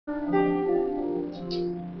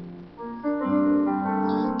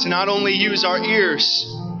To not only use our ears,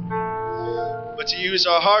 but to use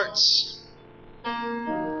our hearts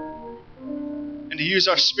and to use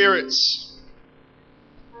our spirits.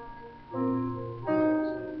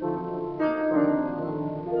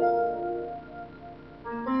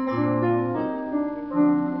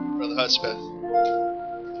 Brother Hudspeth.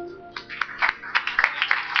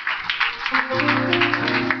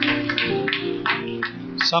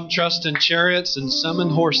 Some trust in chariots and some in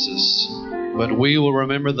horses, but we will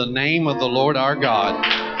remember the name of the Lord our God.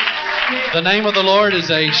 The name of the Lord is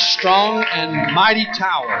a strong and mighty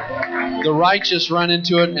tower. The righteous run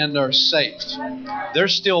into it and are safe.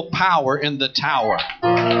 There's still power in the tower.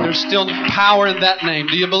 There's still power in that name.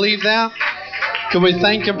 Do you believe that? Can we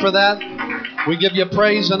thank Him for that? We give you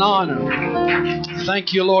praise and honor.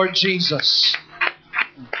 Thank you, Lord Jesus.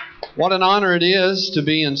 What an honor it is to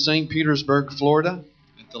be in St. Petersburg, Florida,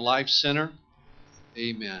 at the Life Center.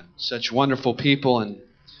 Amen. Such wonderful people, and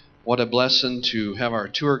what a blessing to have our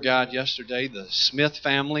tour guide yesterday, the Smith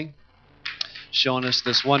family, showing us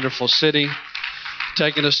this wonderful city,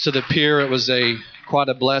 taking us to the pier. It was quite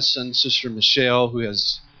a blessing. Sister Michelle, who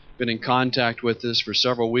has been in contact with us for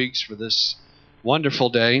several weeks for this wonderful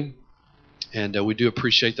day. And we do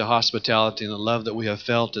appreciate the hospitality and the love that we have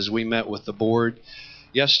felt as we met with the board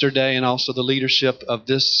yesterday and also the leadership of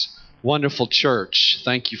this wonderful church.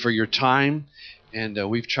 Thank you for your time. And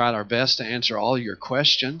we've tried our best to answer all your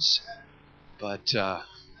questions. But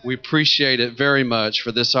we appreciate it very much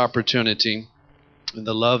for this opportunity and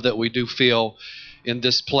the love that we do feel in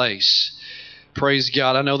this place. Praise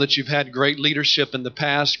God. I know that you've had great leadership in the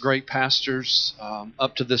past, great pastors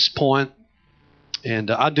up to this point.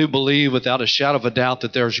 And I do believe without a shadow of a doubt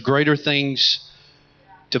that there's greater things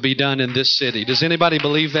to be done in this city. Does anybody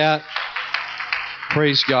believe that?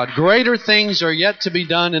 Praise God. Greater things are yet to be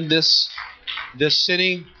done in this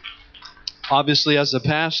city. Obviously, as a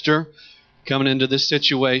pastor coming into this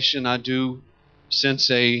situation, I do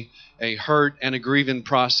sense a hurt and a grieving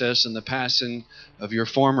process in the passing of your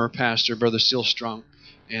former pastor, Brother Sealstrunk.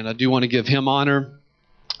 And I do want to give him honor.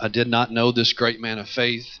 I did not know this great man of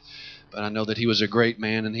faith, but I know that he was a great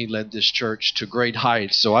man and he led this church to great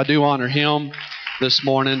heights. So I do honor him this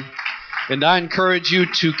morning. And I encourage you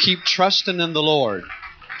to keep trusting in the Lord.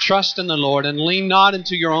 Trust in the Lord and lean not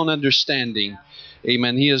into your own understanding.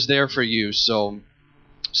 Amen. He is there for you. So,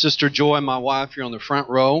 Sister Joy, my wife, here on the front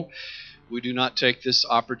row, we do not take this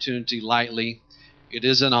opportunity lightly. It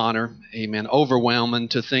is an honor, amen, overwhelming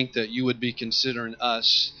to think that you would be considering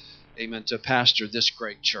us, amen, to pastor this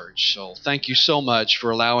great church. So thank you so much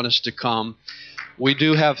for allowing us to come. We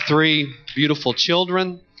do have 3 beautiful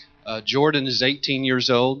children. Jordan is 18 years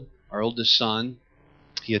old, our oldest son.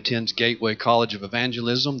 He attends Gateway College of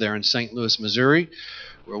Evangelism there in St. Louis, Missouri,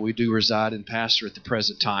 where we do reside and pastor at the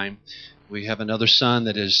present time. We have another son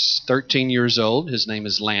that is 13 years old. His name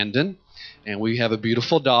is Landon. And we have a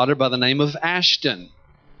beautiful daughter by the name of Ashton.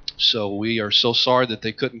 So we are so sorry that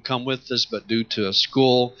they couldn't come with us, but due to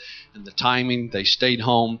school and the timing, they stayed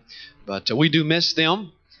home. But we do miss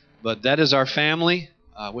them. But that is our family.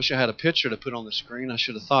 I wish I had a picture to put on the screen. I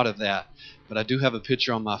should have thought of that. But I do have a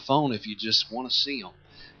picture on my phone if you just want to see them.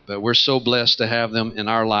 But we're so blessed to have them in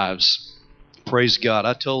our lives. Praise God.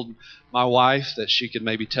 I told my wife that she could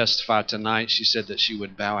maybe testify tonight. She said that she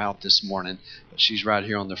would bow out this morning. But she's right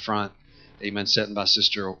here on the front. Amen. Sitting by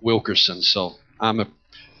Sister Wilkerson. So I'm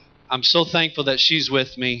so thankful that she's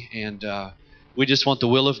with me. And we just want the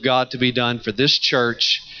will of God to be done for this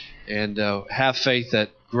church. And have faith that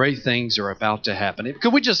great things are about to happen.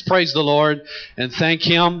 Could we just praise the Lord and thank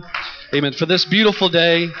Him, amen, for this beautiful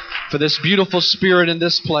day, for this beautiful spirit in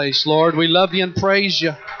this place. Lord, we love you and praise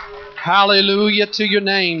you. Hallelujah to your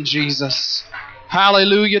name, Jesus.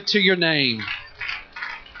 Hallelujah to your name.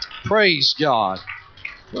 Praise God.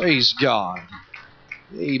 Praise God.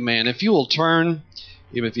 Amen. If you will turn,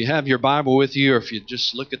 even if you have your Bible with you, or if you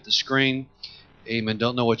just look at the screen, amen,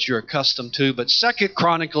 don't know what you're accustomed to, but 2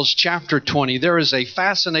 Chronicles chapter 20, there is a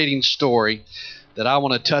fascinating story that I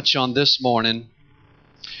want to touch on this morning,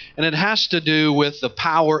 and it has to do with the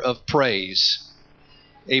power of praise.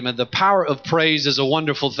 Amen. The power of praise is a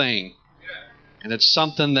wonderful thing, and it's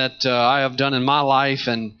something that I have done in my life,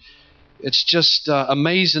 and it's just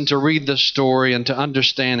amazing to read this story and to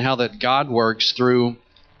understand how that God works through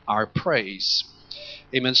our praise.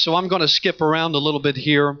 Amen. So I'm going to skip around a little bit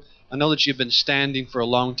here. I know that you've been standing for a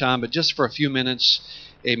long time, but just for a few minutes,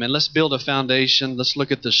 amen, let's build a foundation. Let's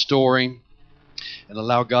look at the story and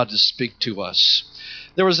allow God to speak to us.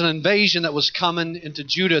 There was an invasion that was coming into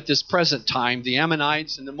Judah at this present time. The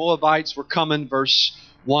Ammonites and the Moabites were coming, verse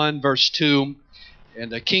 1, verse 2.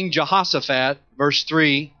 And King Jehoshaphat, verse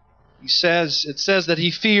 3, it says that he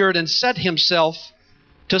feared and set himself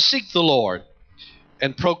to seek the Lord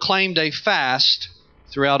and proclaimed a fast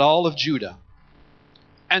throughout all of Judah.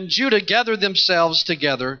 And Judah gathered themselves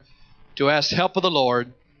together to ask help of the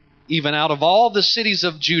Lord. Even out of all the cities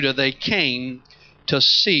of Judah, they came to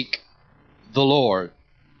seek the Lord.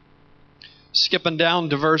 Skipping down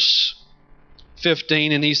to verse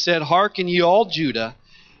 15, and he said, Hearken ye all Judah,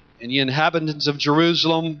 and ye inhabitants of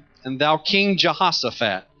Jerusalem, and thou King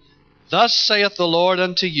Jehoshaphat, thus saith the Lord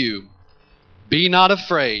unto you, Be not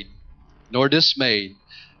afraid, nor dismayed,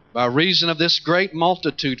 by reason of this great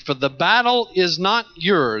multitude, for the battle is not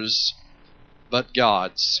yours, but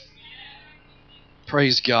God's.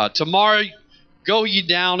 Praise God. Tomorrow go ye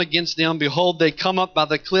down against them. Behold, they come up by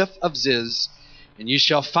the cliff of Ziz, and ye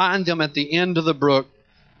shall find them at the end of the brook,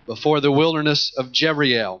 before the wilderness of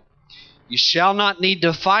Jeriel. You shall not need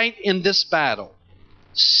to fight in this battle.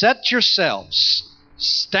 Set yourselves,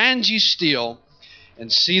 stand ye still,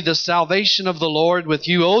 and see the salvation of the Lord with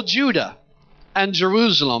you, O Judah and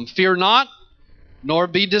Jerusalem. Fear not, nor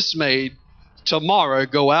be dismayed. Tomorrow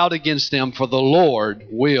go out against them, for the Lord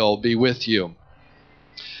will be with you.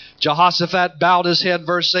 Jehoshaphat bowed his head,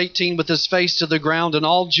 verse 18, with his face to the ground, and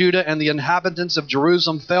all Judah and the inhabitants of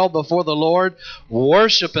Jerusalem fell before the Lord,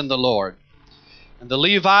 worshiping the Lord. And the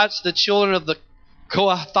Levites, the children of the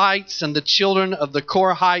Kohathites, and the children of the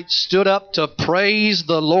Korahites stood up to praise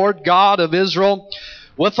the Lord God of Israel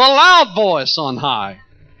with a loud voice on high.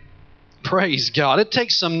 Praise God. It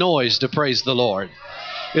takes some noise to praise the Lord.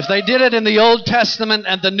 If they did it in the Old Testament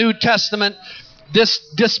and the New Testament, this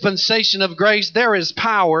dispensation of grace, there is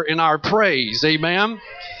power in our praise. Amen.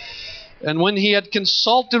 And when he had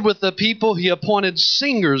consulted with the people, he appointed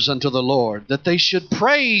singers unto the Lord, that they should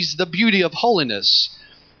praise the beauty of holiness,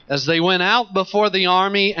 as they went out before the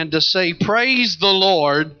army, and to say, Praise the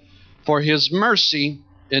Lord, for his mercy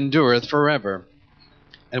endureth forever.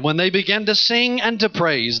 And when they began to sing and to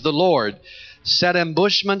praise, the Lord set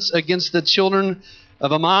ambushments against the children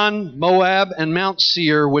of Ammon, Moab, and Mount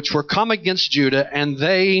Seir, which were come against Judah, and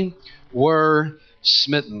they were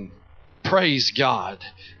smitten. Praise God.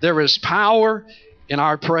 There is power in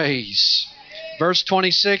our praise. Verse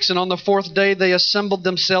 26, And on the fourth day they assembled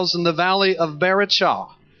themselves in the valley of Berachah,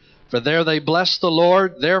 for there they blessed the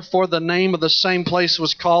Lord. Therefore the name of the same place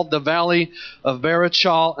was called the valley of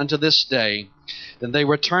Berachah unto this day. Then they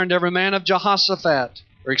returned every man of Judah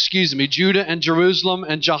and Jerusalem,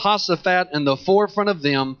 and Jehoshaphat in the forefront of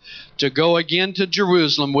them, to go again to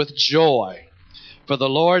Jerusalem with joy, for the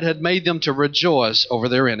Lord had made them to rejoice over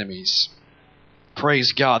their enemies.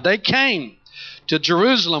 Praise God. They came to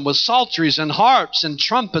Jerusalem with psalteries and harps and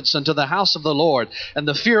trumpets unto the house of the Lord, and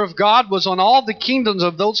the fear of God was on all the kingdoms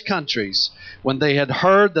of those countries, when they had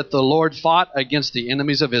heard that the Lord fought against the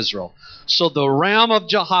enemies of Israel. So the realm of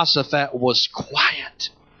Jehoshaphat was quiet,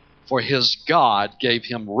 for his God gave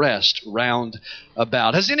him rest round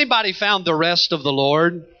about. Has anybody found the rest of the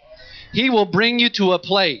Lord? He will bring you to a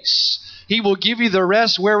place. He will give you the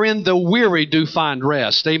rest wherein the weary do find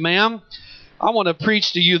rest. Amen? I want to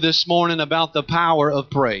preach to you this morning about the power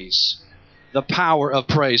of praise. The power of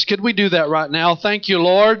praise. Could we do that right now? Thank you,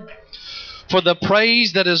 Lord, for the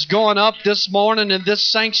praise that is going up this morning in this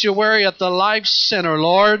sanctuary at the Life Center,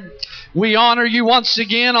 Lord. We honor you once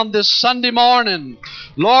again on this Sunday morning.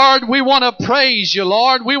 Lord, we want to praise you,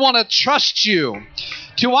 Lord. We want to trust you.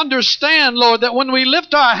 To understand, Lord, that when we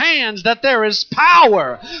lift our hands, that there is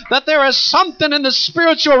power, that there is something in the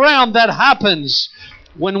spiritual realm that happens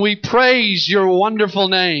when we praise your wonderful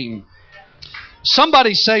name.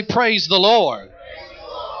 Somebody say, Praise the Lord.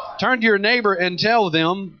 Turn to your neighbor and tell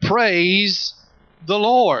them, Praise the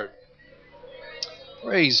Lord.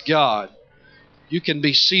 Praise God. You can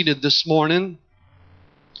be seated this morning.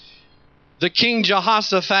 The King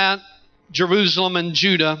Jehoshaphat, Jerusalem and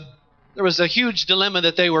Judah, there was a huge dilemma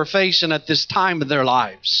that they were facing at this time of their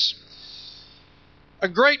lives. A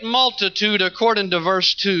great multitude, according to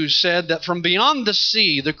verse 2, said that from beyond the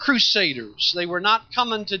sea, the crusaders, they were not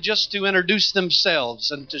coming just to introduce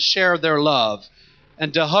themselves and to share their love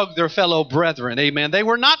and to hug their fellow brethren. Amen. They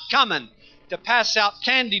were not coming to pass out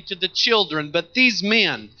candy to the children, but these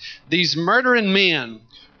men, these murdering men,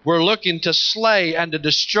 were looking to slay and to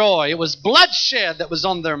destroy. It was bloodshed that was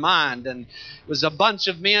on their mind, and it was a bunch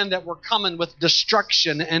of men that were coming with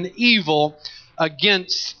destruction and evil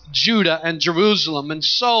against Judah and Jerusalem. And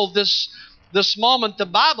so this moment, the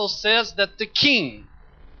Bible says that the king,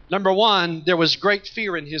 number one, there was great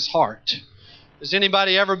fear in his heart. Has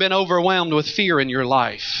anybody ever been overwhelmed with fear in your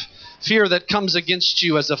life? fear that comes against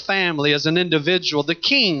you as a family, as an individual. The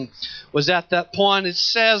king was at that point. It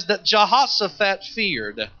says that Jehoshaphat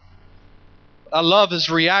feared. I love his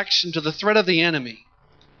reaction to the threat of the enemy.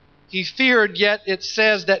 He feared, yet it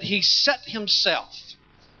says that he set himself.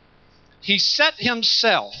 He set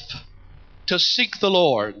himself to seek the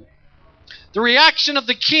Lord. The reaction of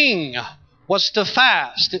the king was to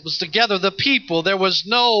fast. It was to gather the people. There was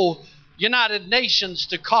no United Nations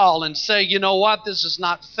to call and say, you know what, this is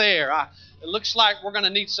not fair. It looks like we're going to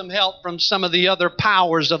need some help from some of the other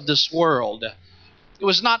powers of this world. It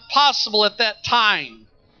was not possible at that time.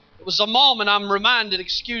 It was a moment, I'm reminded,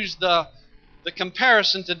 excuse the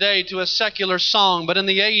comparison today to a secular song, but in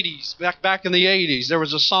the 80s, back in the 80s, there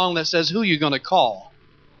was a song that says, who you going to call?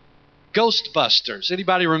 Ghostbusters.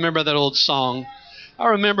 Anybody remember that old song? I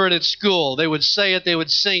remember it at school. They would say it, they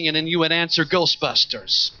would sing it, and you would answer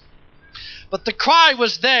Ghostbusters. But the cry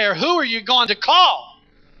was there, who are you going to call?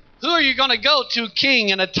 Who are you going to go to, King,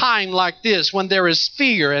 in a time like this when there is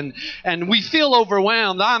fear and we feel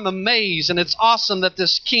overwhelmed? I'm amazed, and it's awesome that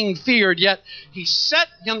this king feared, yet he set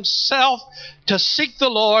himself to seek the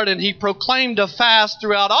Lord, and he proclaimed a fast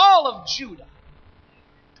throughout all of Judah.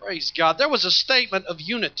 Praise God. There was a statement of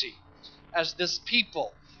unity as this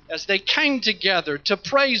people, as they came together to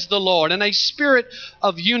praise the Lord. In a spirit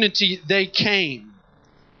of unity they came.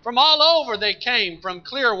 From all over they came, from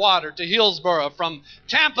Clearwater to Hillsborough, from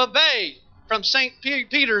Tampa Bay, from St.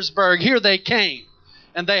 Petersburg. Here they came.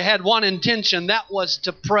 And they had one intention, that was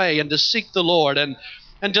to pray and to seek the Lord and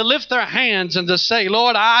to lift their hands and to say,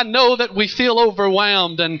 Lord, I know that we feel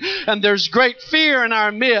overwhelmed and there's great fear in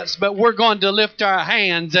our midst, but we're going to lift our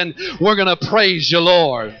hands and we're going to praise you,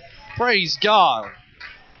 Lord. Praise God.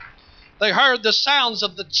 They heard the sounds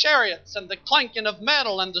of the chariots and the clanking of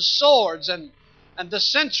metal and the swords, and the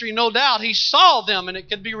sentry, no doubt, he saw them, and it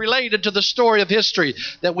could be related to the story of history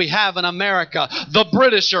that we have in America. The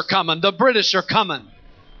British are coming. The British are coming.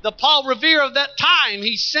 The Paul Revere of that time,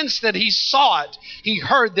 he sensed that, he saw it. He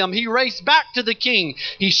heard them. He raced back to the king.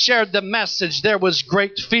 He shared the message. There was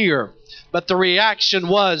great fear. But the reaction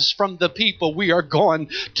was from the people, we are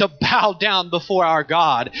going to bow down before our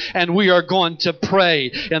God, and we are going to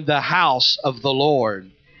pray in the house of the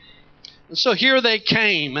Lord. And so here they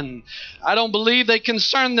came, and I don't believe they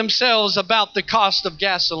concerned themselves about the cost of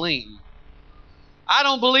gasoline. I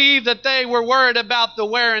don't believe that they were worried about the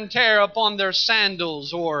wear and tear upon their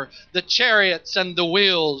sandals or the chariots and the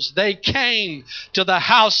wheels. They came to the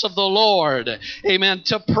house of the Lord, amen,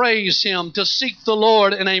 to praise Him, to seek the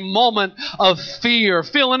Lord in a moment of fear,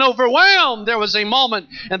 feeling overwhelmed. There was a moment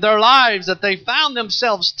in their lives that they found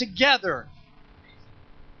themselves together,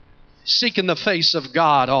 seeking the face of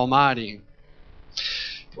God Almighty.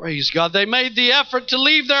 Praise God. They made the effort to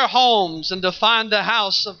leave their homes and to find the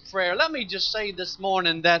house of prayer. Let me just say this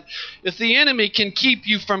morning that if the enemy can keep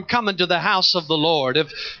you from coming to the house of the Lord, if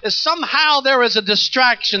somehow there is a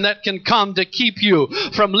distraction that can come to keep you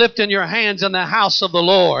from lifting your hands in the house of the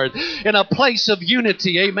Lord, in a place of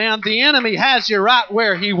unity, amen, the enemy has you right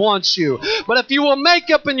where he wants you. But if you will make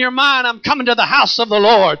up in your mind, I'm coming to the house of the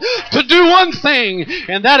Lord to do one thing,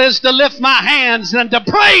 and that is to lift my hands and to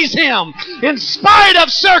praise Him in spite of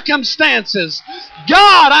circumstances.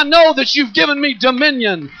 God, I know that you've given me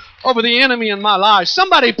dominion over the enemy in my life.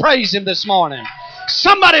 Somebody praise Him this morning.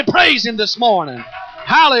 Somebody praise Him this morning.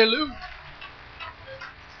 Hallelujah.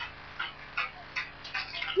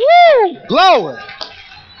 Woo! Glory.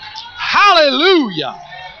 Hallelujah.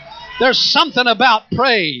 There's something about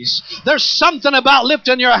praise. There's something about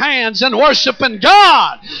lifting your hands and worshiping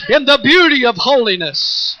God in the beauty of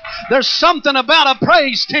holiness. There's something about a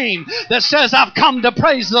praise team that says, I've come to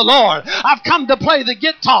praise the Lord. I've come to play the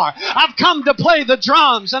guitar. I've come to play the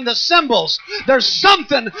drums and the cymbals. There's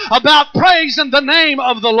something about praising the name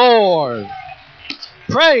of the Lord.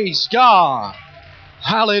 Praise God.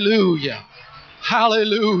 Hallelujah.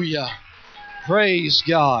 Hallelujah. Praise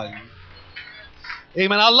God.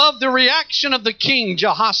 Amen. I love the reaction of the king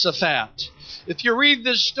Jehoshaphat. If you read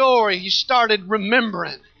this story, he started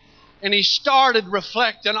remembering and he started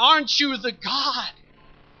reflecting. Aren't you the God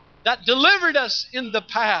that delivered us in the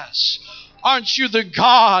past? Aren't you the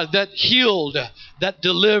God that healed, that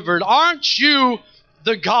delivered? Aren't you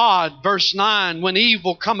the God, verse 9, when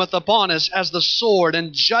evil cometh upon us as the sword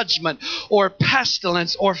and judgment or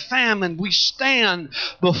pestilence or famine, we stand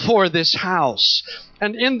before this house.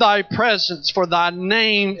 And in thy presence, for thy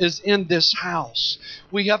name is in this house.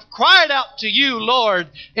 We have cried out to you, Lord,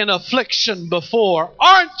 in affliction before.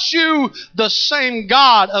 Aren't you the same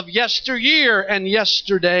God of yesteryear and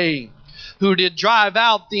yesterday, who did drive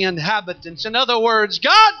out the inhabitants? In other words,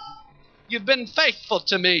 God, you've been faithful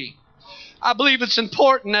to me. I believe it's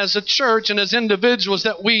important as a church and as individuals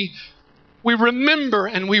that we remember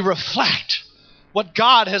and we reflect what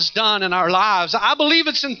God has done in our lives. I believe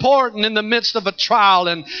it's important in the midst of a trial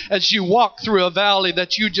and as you walk through a valley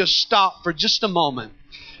that you just stop for just a moment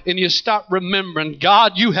and you start remembering,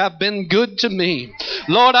 God, you have been good to me.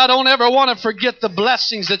 Lord, I don't ever want to forget the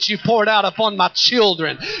blessings that you poured out upon my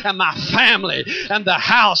children and my family and the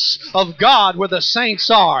house of God where the saints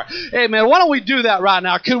are. Amen. Why don't we do that right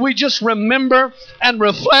now? Could we just remember and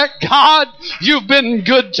reflect, God, you've been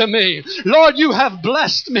good to me. Lord, you have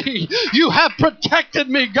blessed me. You have protected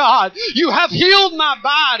me, God. You have healed my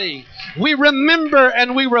body. We remember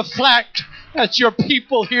and we reflect as your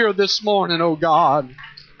people here this morning, oh God.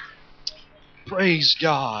 Praise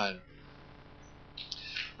God.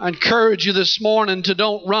 I encourage you this morning to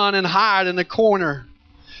don't run and hide in a corner,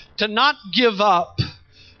 to not give up,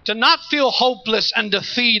 to not feel hopeless and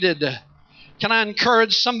defeated. Can I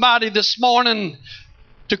encourage somebody this morning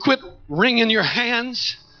to quit wringing your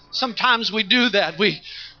hands? Sometimes we do that.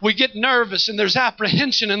 We get nervous and there's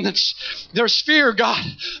apprehension and there's fear. God,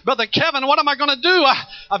 Brother Kevin, what am I going to do?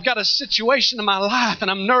 I've got a situation in my life and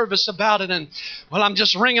I'm nervous about it. And, well, I'm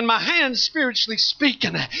just wringing my hands, spiritually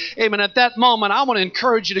speaking. Amen. At that moment, I want to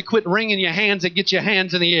encourage you to quit wringing your hands and get your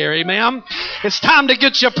hands in the air. Amen. It's time to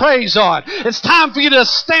get your praise on. It's time for you to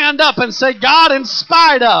stand up and say, God, in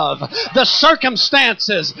spite of the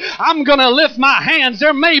circumstances, I'm going to lift my hands.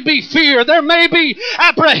 There may be fear. There may be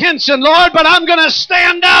apprehension, Lord, but I'm going to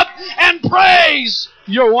stand up and praise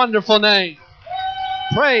your wonderful name.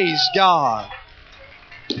 Praise God.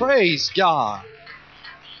 Praise God.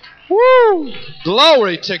 Woo!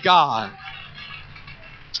 Glory to God.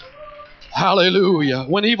 Hallelujah.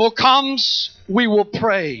 When evil comes, we will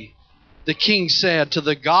pray. The king said, to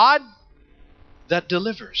the God that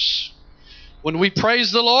delivers. When we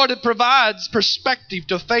praise the Lord, it provides perspective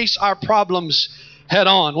to face our problems head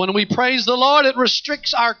on. When we praise the Lord, it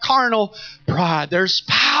restricts our carnal pride. There's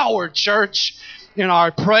power, church, in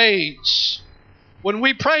our praise. When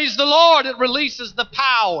we praise the Lord, it releases the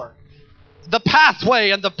power, the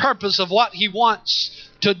pathway, and the purpose of what He wants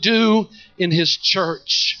to do in His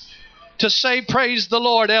church. To say, praise the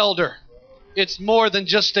Lord, elder, it's more than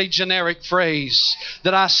just a generic phrase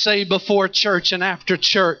that I say before church and after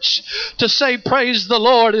church. To say praise the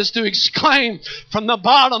Lord is to exclaim from the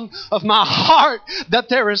bottom of my heart that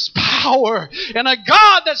there is power in a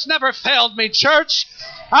God that's never failed me, church.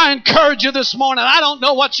 I encourage you this morning. I don't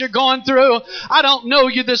know what you're going through. I don't know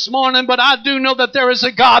you this morning, but I do know that there is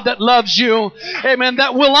a God that loves you. Amen.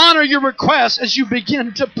 That will honor your request as you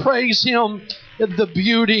begin to praise Him in the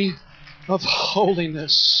beauty of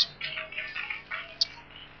holiness.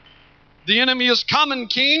 The enemy is coming,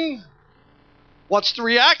 King. What's the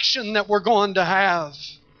reaction that we're going to have?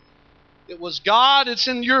 It was, God, it's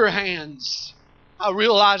in your hands. I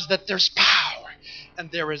realize that there's power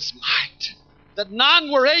and there is might. That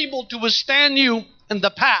none were able to withstand you in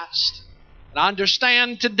the past. And I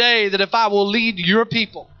understand today that if I will lead your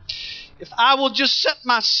people, if I will just set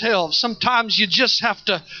myself, sometimes you just have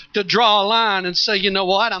to draw a line and say, you know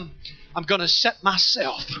what, I'm going to set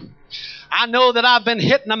myself. I know that I've been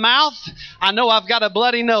hit in the mouth. I know I've got a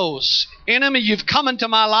bloody nose. Enemy, you've come into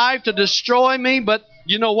my life to destroy me, but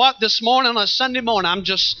you know what? This morning, on a Sunday morning, I'm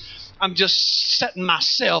just setting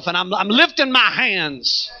myself and I'm lifting my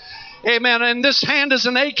hands. Amen. And this hand is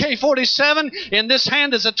an AK-47, and this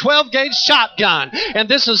hand is a 12-gauge shotgun. And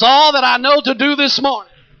this is all that I know to do this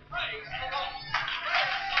morning.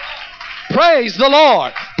 Praise the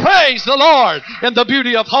Lord. Praise the Lord in the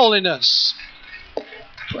beauty of holiness.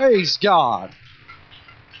 Praise God.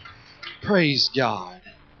 Praise God.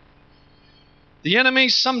 The enemy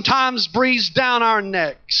sometimes breathes down our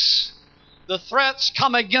necks. The threats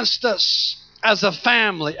come against us as a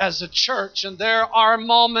family, as a church, and there are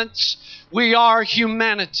moments we are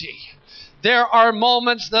humanity. There are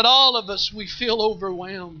moments that all of us, we feel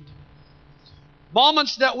overwhelmed.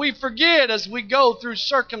 Moments that we forget as we go through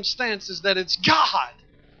circumstances that it's God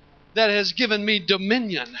that has given me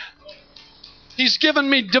dominion. He's given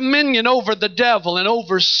me dominion over the devil and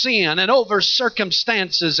over sin and over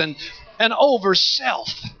circumstances and over self.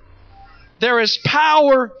 There is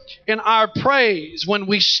power in our praise when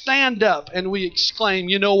we stand up and we exclaim,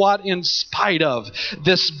 you know what, in spite of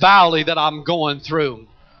this valley that I'm going through,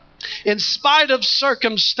 In spite of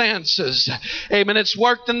circumstances. Amen. It's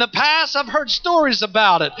worked in the past. I've heard stories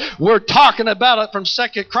about it. We're talking about it from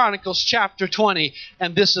 2 Chronicles chapter 20.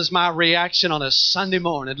 And this is my reaction on a Sunday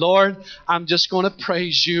morning. Lord, I'm just going to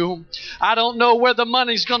praise you. I don't know where the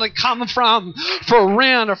money's going to come from for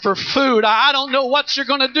rent or for food. I don't know what you're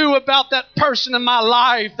going to do about that person in my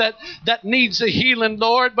life that needs a healing,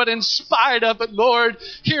 Lord. But in spite of it, Lord,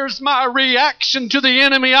 here's my reaction to the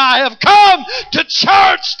enemy. I have come to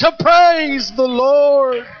church to praise the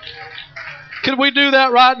Lord. Can we do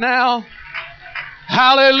that right now?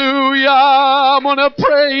 Hallelujah. I'm going to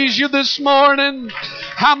praise you this morning.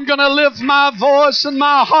 I'm going to lift my voice and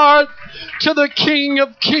my heart to the King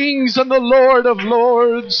of Kings and the Lord of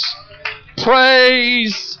Lords.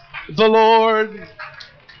 Praise the Lord.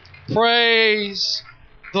 Praise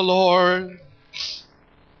the Lord.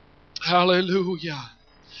 Hallelujah.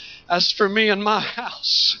 As for me and my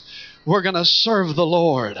house, we're going to serve the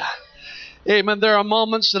Lord. Amen. There are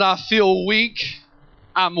moments that I feel weak.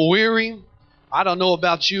 I'm weary. I don't know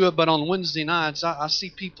about you, but on Wednesday nights, I see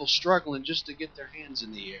people struggling just to get their hands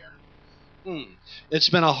in the air. It's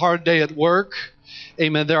been a hard day at work.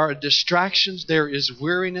 Amen. There are distractions. There is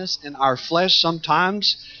weariness in our flesh.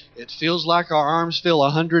 Sometimes it feels like our arms feel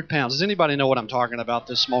 100 pounds. Does anybody know what I'm talking about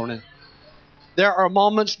this morning? There are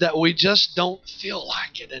moments that we just don't feel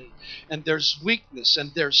like it, and there's weakness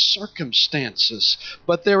and there's circumstances,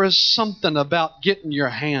 but there is something about getting your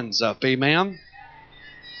hands up, amen?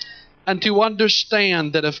 And to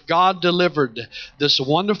understand that if God delivered this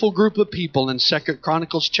wonderful group of people in 2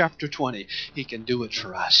 Chronicles chapter 20, He can do it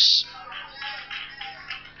for us.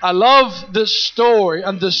 I love this story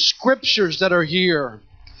and the scriptures that are here,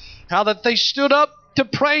 how that they stood up to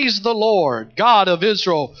praise the Lord, God of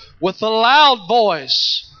Israel, with a loud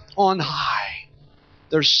voice on high.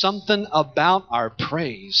 There's something about our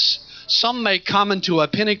praise. Some may come into a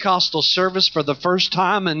Pentecostal service for the first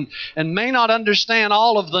time and may not understand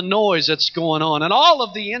all of the noise that's going on and all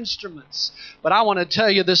of the instruments. But I want to tell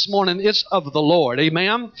you this morning, it's of the Lord.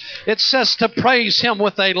 Amen? It says to praise Him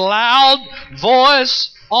with a loud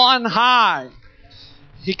voice on high.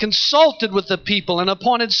 He consulted with the people and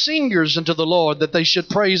appointed singers unto the Lord that they should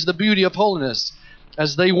praise the beauty of holiness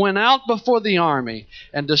as they went out before the army,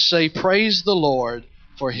 and to say, praise the Lord,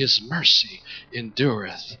 for His mercy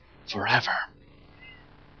endureth forever.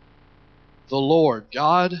 The Lord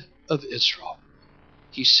God of Israel,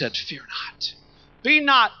 He said, fear not. Be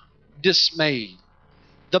not dismayed.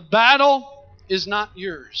 The battle is not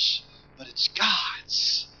yours, but it's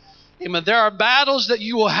God's. Amen. There are battles that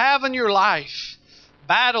you will have in your life.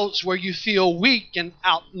 Battles where you feel weak and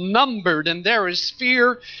outnumbered and there is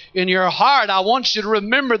fear in your heart. I want you to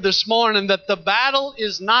remember this morning that the battle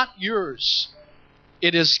is not yours.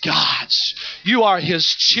 It is God's. You are His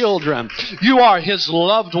children. You are His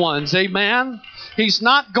loved ones. Amen? He's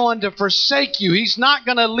not going to forsake you. He's not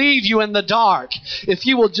going to leave you in the dark. If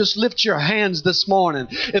you will just lift your hands this morning,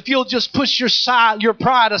 if you'll just push your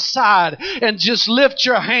pride aside and just lift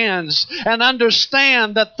your hands and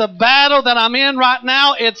understand that the battle that I'm in right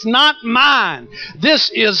now, it's not mine. This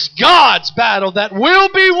is God's battle that will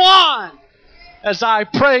be won as I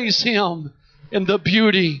praise Him in the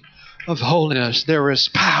beauty of holiness. There is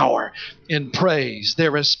power in praise.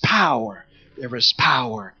 There is power. There is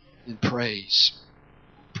power in praise.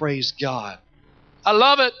 Praise God. I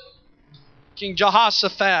love it. King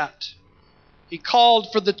Jehoshaphat, he called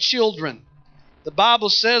for the children. The Bible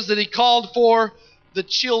says that he called for the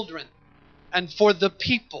children and for the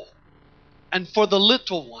people and for the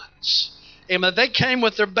little ones. Amen. They came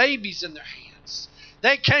with their babies in their hands.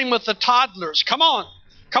 They came with the toddlers. Come on.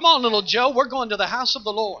 Come on, little Joe. We're going to the house of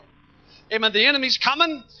the Lord. Amen. The enemy's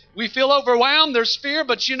coming. We feel overwhelmed. There's fear.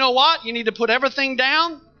 But you know what? You need to put everything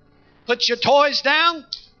down. Put your toys down.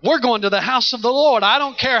 We're going to the house of the Lord. I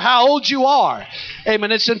don't care how old you are.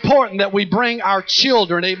 Amen. It's important that we bring our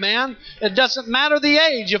children. Amen. It doesn't matter the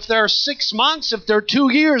age. If they're 6 months, if they're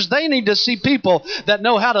 2 years, they need to see people that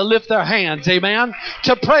know how to lift their hands. Amen.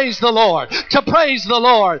 To praise the Lord. To praise the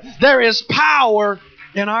Lord. There is power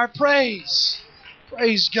in our praise.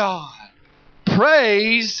 Praise God.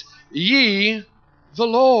 Praise ye the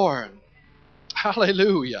Lord.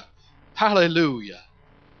 Hallelujah. Hallelujah.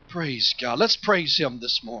 Praise God. Let's praise Him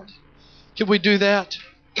this morning. Can we do that?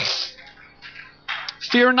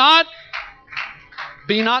 Fear not.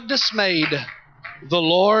 Be not dismayed. The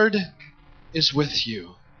Lord is with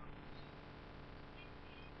you.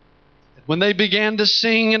 When they began to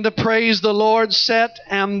sing and to praise, the Lord set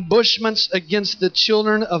ambushments against the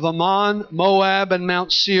children of Ammon, Moab, and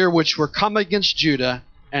Mount Seir, which were come against Judah,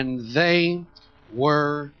 and they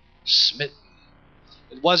were smitten.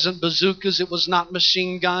 It wasn't bazookas. It was not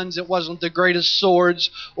machine guns. It wasn't the greatest swords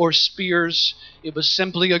or spears. It was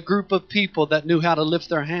simply a group of people that knew how to lift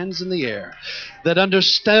their hands in the air, that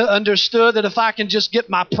understood that if I can just get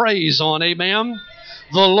my praise on, amen,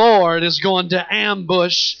 the Lord is going to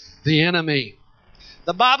ambush the enemy.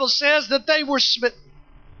 The Bible says that they were smitten.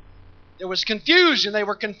 There was confusion. They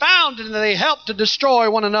were confounded, and they helped to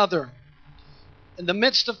destroy one another. In the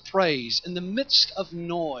midst of praise, in the midst of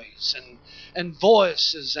noise and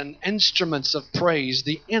voices and instruments of praise,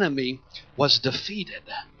 the enemy was defeated.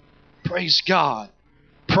 Praise God.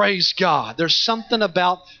 Praise God. There's something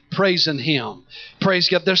about praising Him. Praise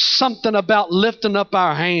God. There's something about lifting up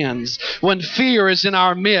our hands when fear is in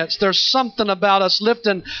our midst. There's something about us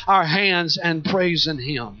lifting our hands and praising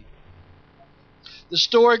Him. The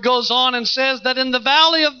story goes on and says that in the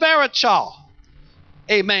valley of Barachal,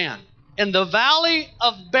 amen, in the valley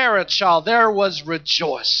of Barachal, there was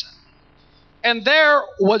rejoicing. And there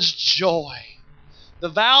was joy. The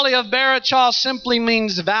valley of Barachal simply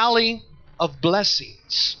means valley of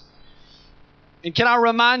blessings. And can I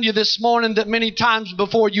remind you this morning that many times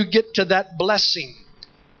before you get to that blessing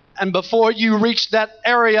and before you reach that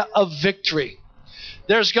area of victory,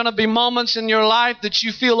 there's going to be moments in your life that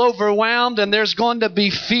you feel overwhelmed, and there's going to be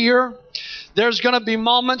fear. There's going to be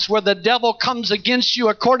moments where the devil comes against you,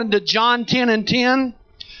 according to John 10:10,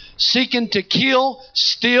 seeking to kill,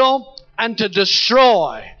 steal, and to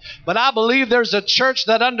destroy. But I believe there's a church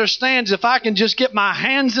that understands if I can just get my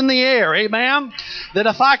hands in the air, amen, that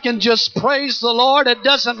if I can just praise the Lord, it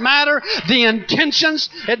doesn't matter the intentions,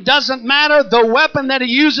 it doesn't matter the weapon that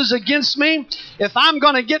He uses against me. If I'm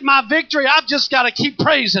going to get my victory, I've just got to keep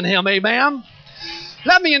praising Him, amen.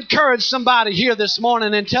 Let me encourage somebody here this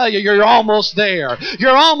morning and tell you you're almost there.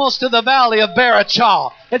 You're almost to the valley of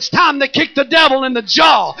Barachal. It's time to kick the devil in the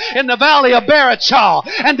jaw in the valley of Barachal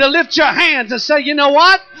and to lift your hands and say, you know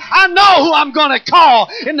what? I know who I'm going to call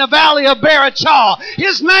in the valley of Barachal.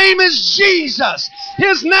 His name is Jesus.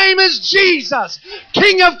 His name is Jesus,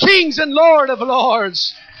 King of kings and Lord of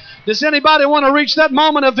lords. Does anybody want to reach that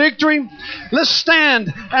moment of victory? Let's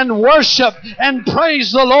stand and worship and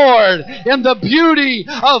praise the Lord in the beauty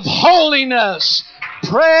of holiness.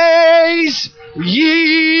 Praise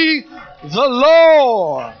ye the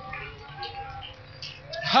Lord.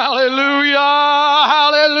 Hallelujah,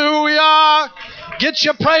 hallelujah. Get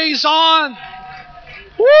your praise on.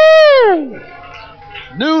 Woo!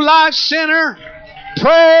 New Life Center,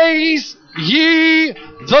 praise ye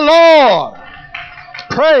the Lord.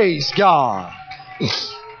 Praise God.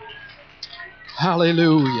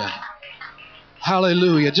 Hallelujah.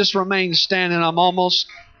 Hallelujah. Just remain standing. I'm almost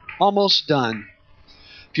done.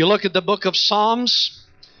 If you look at the book of Psalms,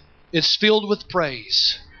 it's filled with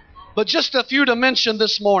praise. But just a few to mention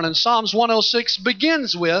this morning. Psalms 106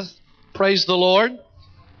 begins with praise the Lord,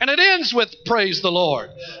 and it ends with praise the Lord.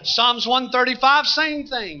 Psalms 135, same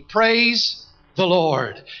thing. Praise the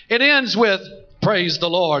Lord. It ends with praise the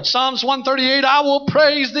Lord. Psalms 138, I will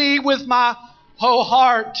praise thee with my whole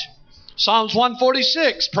heart. Psalms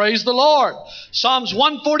 146, praise the Lord. Psalms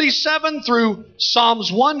 147 through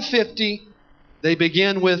Psalms 150, they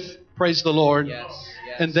begin with praise the Lord,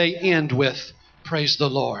 and they end with praise the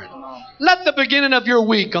Lord. Let the beginning of your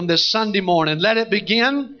week on this Sunday morning, let it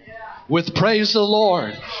begin with praise the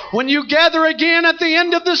Lord. When you gather again at the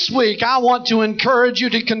end of this week, I want to encourage you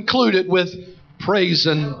to conclude it with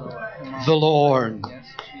praising the Lord.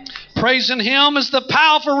 Praising Him is the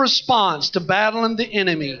powerful response to battling the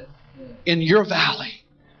enemy in your valley.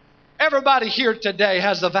 Everybody here today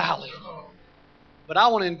has a valley. But I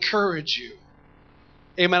want to encourage you.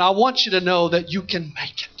 Amen. I want you to know that you can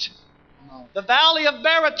make it. The valley of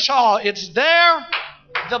Barachal, it's there.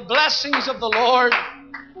 The blessings of the Lord,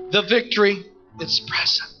 the victory, it's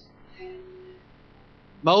present.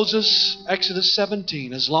 Moses, Exodus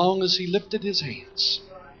 17, as long as he lifted his hands,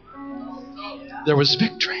 there was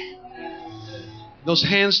victory. Those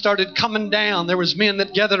hands started coming down. There was men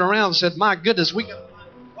that gathered around and said, my goodness, we've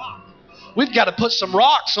got to put some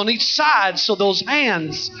rocks on each side so those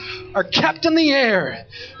hands are kept in the air.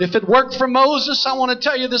 If it worked for Moses, I want to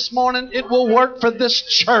tell you this morning, it will work for this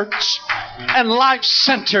church and Life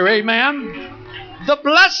Center. Amen. The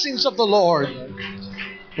blessings of the Lord.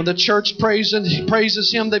 When the church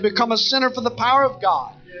praises Him, they become a center for the power of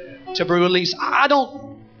God to be released. I don't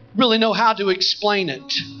really know how to explain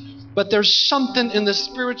it, but there's something in the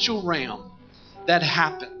spiritual realm that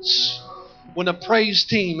happens when a praise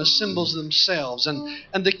team assembles themselves and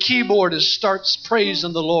the keyboardist starts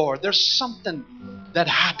praising the Lord. There's something that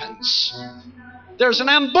happens. There's an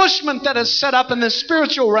ambushment that is set up in the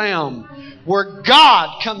spiritual realm where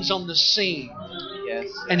God comes on the scene.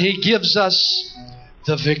 And He gives us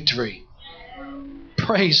the victory.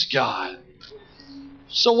 Praise God.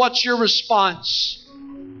 So what's your response?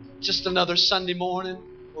 Just another Sunday morning?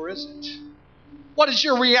 Or is it? What is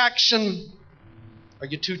your reaction? Are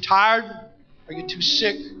you too tired? Are you too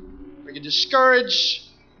sick? Are you discouraged?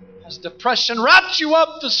 Has depression wrapped you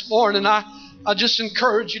up this morning? I just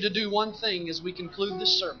encourage you to do one thing as we conclude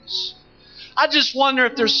this service. I just wonder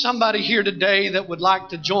if there's somebody here today that would like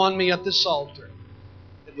to join me at this altar.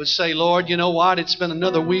 That would say, Lord, you know what? It's been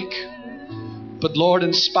another week. But Lord,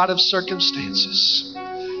 in spite of circumstances,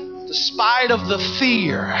 despite of the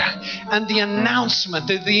fear and the announcement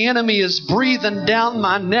that the enemy is breathing down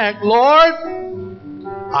my neck, Lord,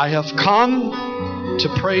 I have come to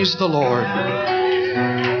praise the Lord.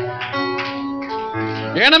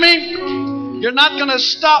 Enemy, you're not going to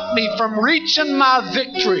stop me from reaching my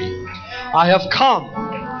victory. I have come.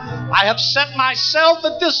 I have set myself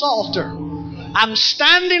at this altar. I'm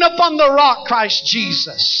standing upon the rock, Christ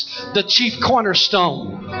Jesus, the chief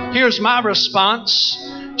cornerstone. Here's my response.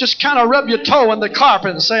 Just kind of rub your toe in the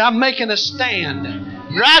carpet and say, I'm making a stand.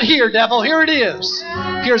 Right here, devil. Here it is.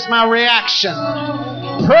 Here's my reaction.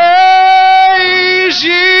 Praise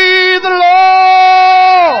ye the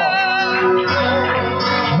Lord.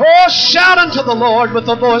 Oh, shout unto the Lord with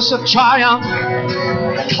a voice of triumph.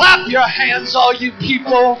 Clap your hands, all you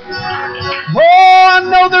people. Oh, I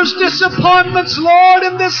know there's disappointments, Lord,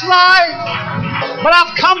 in this life, but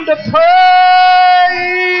I've come to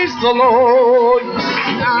praise the Lord.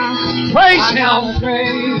 Praise Him.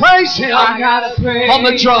 Praise Him. I gotta praise on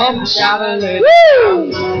the drums.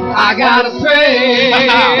 Woo! I gotta praise.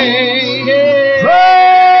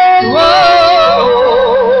 Praise. Whoa.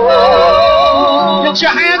 Get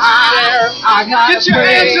your hands in the air. Get your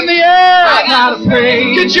praise. hands in the air. I gotta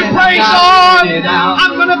praise. Get your and praise I gotta on. let it out.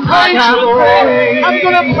 I'm going to praise I you, gotta Lord. praise. I'm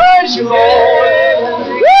going to praise you, Lord.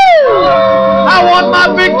 Woo! I want my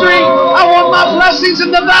victory. I want my blessings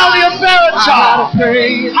in the valley of I gotta Baratah.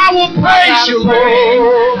 praise. I will praise you,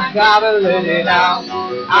 Lord. I gotta let it out.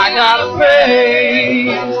 I gotta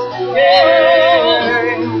praise.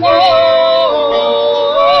 Yeah. Oh.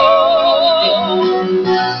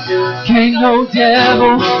 Can't no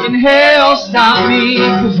devil in hell stop me,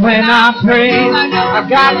 'cause when I praise, I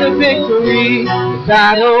got the victory. The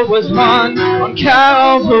battle was won on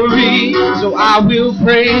Calvary, so I will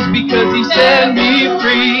praise because He set me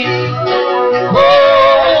free.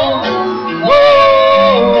 Oh, oh,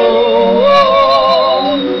 oh.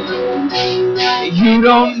 You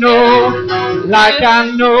don't know, like I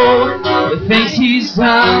know, the things He's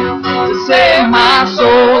done to save my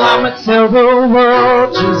soul. I'ma tell the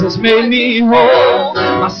world Jesus made me whole.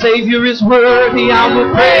 My Savior is worthy, I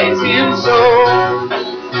will praise Him so.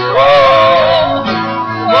 Oh,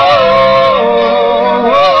 oh,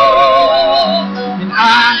 oh. And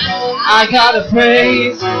I gotta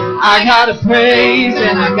praise, I gotta praise,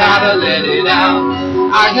 and I gotta let it out.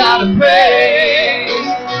 I gotta praise.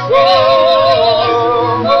 Oh,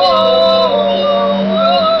 oh, oh.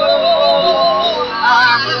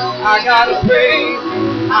 I gotta praise,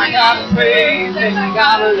 I gotta praise, and I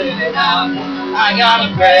gotta let it out. I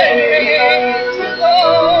gotta praise. Oh,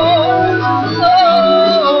 oh,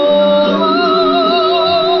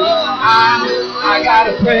 I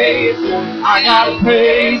gotta praise, I gotta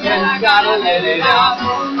praise, and I gotta let it out.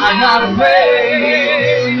 I gotta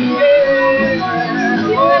praise.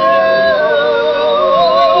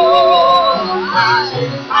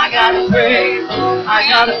 I gotta praise, I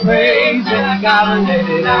gotta praise, and I gotta let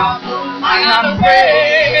it out. I gotta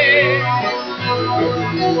praise.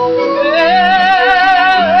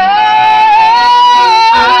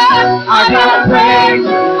 I gotta praise,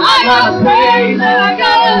 I gotta praise, and I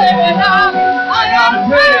gotta let it out. I gotta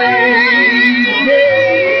praise.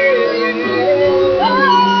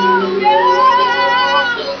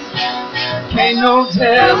 Can't no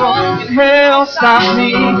devil in hell stop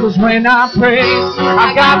me, 'cause when I praise,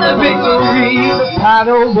 I got the victory. The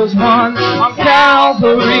battle was won on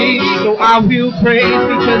Calvary, so I will praise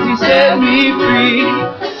because He set me free.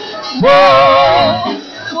 Whoa,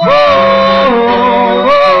 whoa,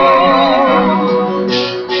 whoa.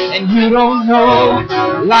 And you don't know,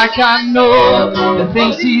 like I know, the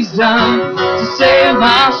things He's done to save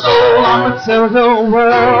my soul. I'ma tell the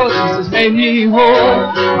world Jesus made me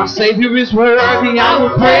whole. My Savior is worthy, I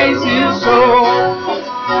will praise Him so.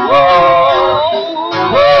 Whoa,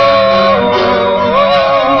 whoa, whoa.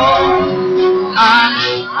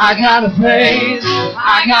 I gotta praise,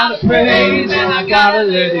 I gotta praise, and I gotta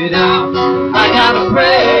let it out. I gotta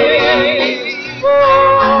praise.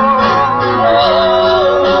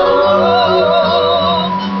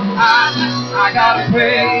 I gotta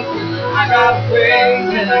praise, I gotta praise,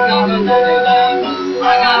 and I gotta let it out.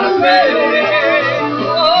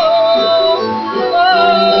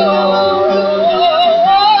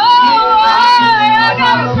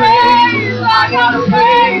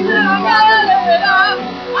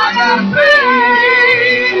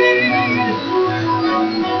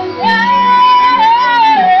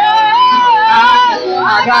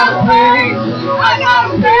 I gotta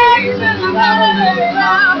praise, and I gotta let it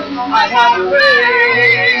out. I gotta praise.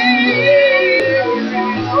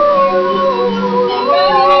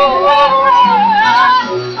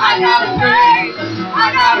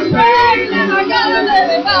 I gotta praise, and I gotta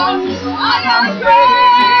let it out. I gotta praise.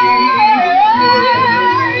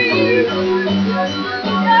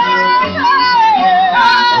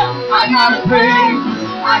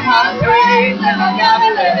 I gotta praise, and I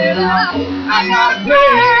gotta let it out. I gotta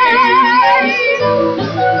praise.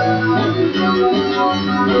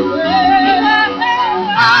 I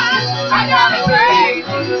gotta praise,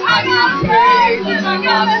 and I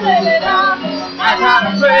gotta let it out. I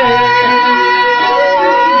gotta praise.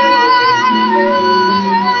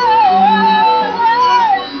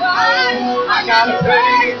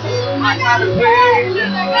 I gotta praise,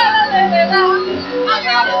 and I gotta let it out. I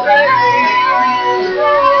gotta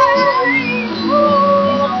praise.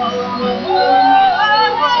 I gotta praise, and I gotta let it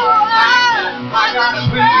out. I gotta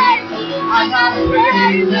praise. I gotta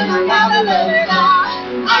praise, and I gotta let it out.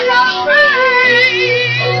 I gotta praise.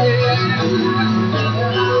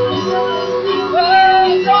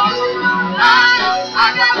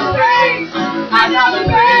 I gotta praise, I gotta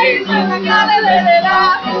praise, I gotta let it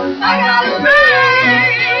out. I gotta praise.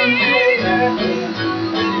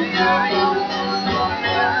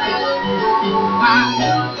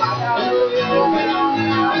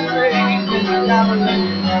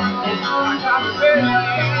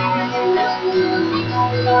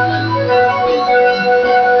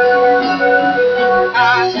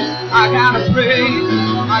 I gotta praise,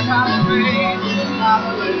 I gotta praise,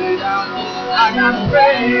 I gotta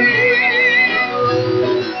praise.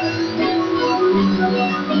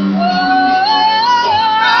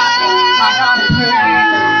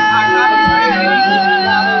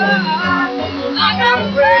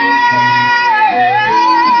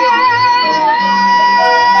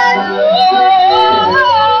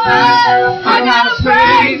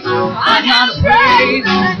 I gotta praise,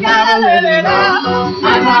 I gotta let it out. I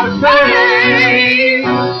gotta praise.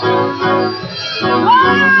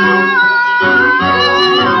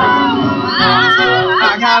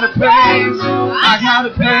 I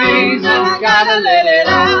gotta praise, and I gotta let it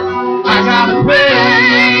out. I gotta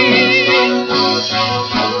praise.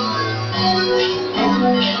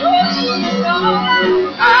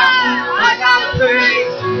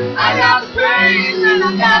 I gotta praise, and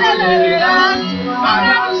I gotta let it out.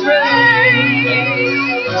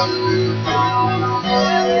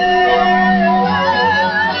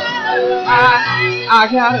 I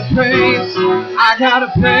gotta praise. I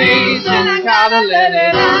gotta praise, and I gotta let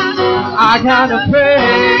it out. I gotta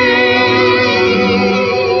praise.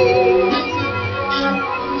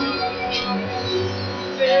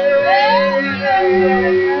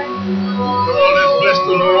 Come on, let's bless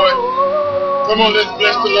the Lord. Come on, let's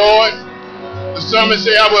bless the Lord. The psalmist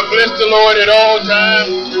say, I will bless the Lord at all times.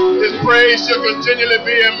 His praise shall continually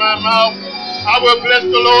be in my mouth. I will bless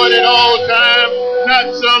the Lord at all times. Not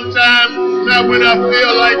sometimes, not when I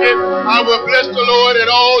feel like it. I will bless the Lord at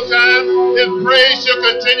all times. His praise shall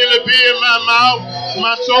continually be in my mouth.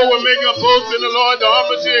 My soul will make a boast in the Lord. The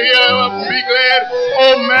humble shall hear and be glad.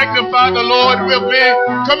 Oh, magnify the Lord with me.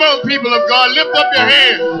 Come on, people of God, lift up your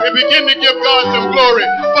hands and begin to give God some glory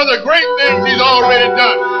for the great things He's already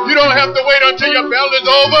done. You don't have to wait until your bell is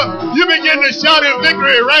over. You begin to shout in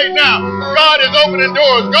victory right now. God is opening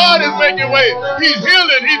doors. God is making ways. He's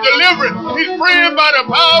healing. He's delivering. He's freeing by the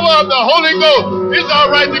power of the Holy Ghost. It's all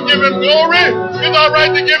right to give Him glory. It's all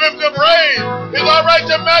right to give Him some praise. It's all right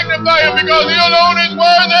to magnify Him because He alone is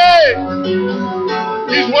worthy.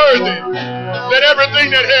 He's worthy. Let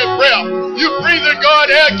everything that has breath, you breathing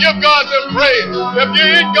God air, give God some praise. If you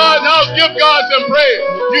eat God's house, give God some praise.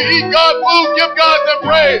 You eat God's food, give God some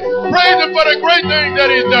praise. Praise Him for the great things that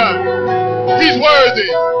He's done. He's worthy.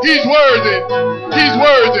 He's worthy. He's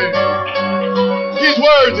worthy. He's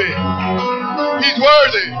worthy. He's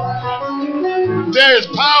worthy. There's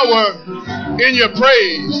power in your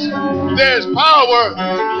praise. There's power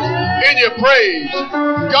in your praise.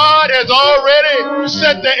 God has already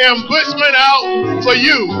set the ambushment out for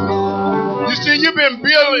you. You see, you've been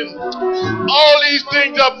building all these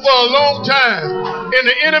things up for a long time. And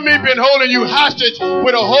the enemy been holding you hostage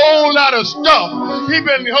with a whole lot of stuff. He's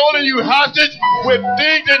been holding you hostage with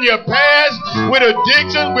things in your past, with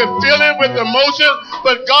addictions, with feeling, with emotions.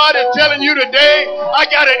 But God is telling you today, I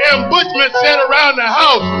got an ambushment set around the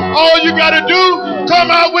house. All you got to do,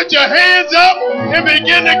 come out with your hands up and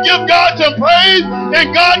begin to give God some praise.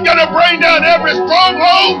 And God's going to bring down every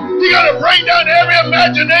stronghold. He's going to bring down every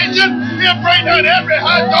imagination. He'll break down every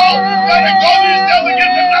high dog that exalts itself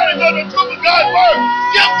against the knowledge of the truth of God's word.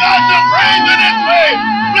 Give God some praise in His way.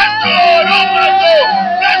 Bless the Lord, oh my soul.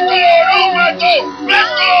 Bless the Lord, oh my soul. Bless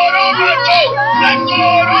the Lord, oh my soul. Bless the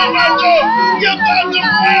Lord, oh my soul. Give God some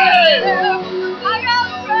praise.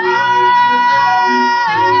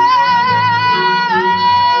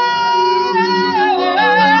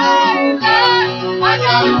 I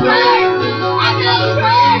gotta praise. I gotta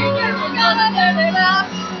praise. I gotta let it out.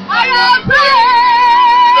 I gotta praise.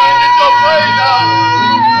 You gotta get your praise out.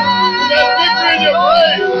 There's victory in your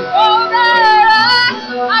praise.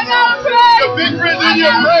 I gotta praise. The victory is in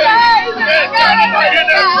your praise. There's dynamite in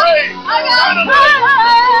that praise. Dynamite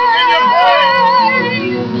in your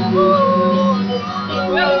praise.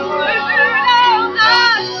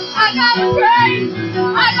 I gotta praise.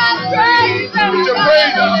 I gotta praise. Get your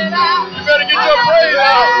praise out. You better get your praise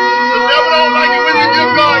out. The devil don't like it when you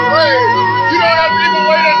give God praise. You don't have to even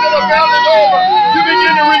wait until the battle is over. You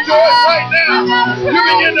begin to rejoice right now. You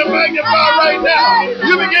begin to magnify right now.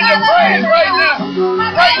 You begin to praise right now.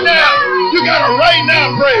 Right now. You got a right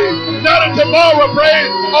now praise. Not a tomorrow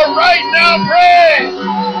praise. A right now praise.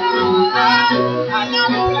 I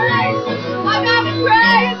gotta praise. I gotta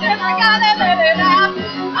praise and I gotta let it out.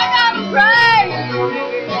 I gotta praise.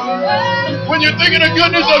 When you're thinking the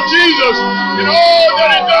goodness of Jesus and all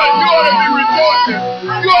that He's done, you ought to be rejoicing.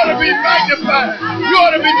 You ought to be magnified. You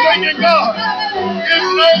ought to be thanking God.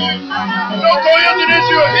 It's no coincidence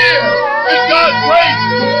you're here. It's God's grace.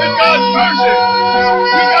 It's God's mercy.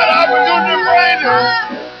 You got an opportunity to praise Him.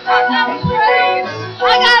 I gotta praise.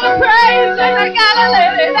 I gotta praise and I gotta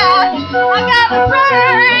let it out. I gotta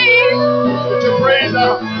praise. Get your praise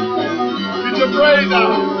out. Get your praise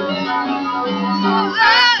out.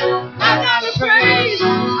 I gotta praise.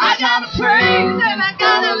 I gotta praise and I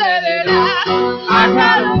gotta let it out. I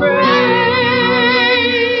gotta praise.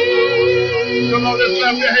 Come on, let's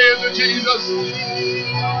clap your hands to Jesus.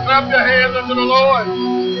 Clap your hands unto the Lord.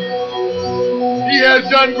 He has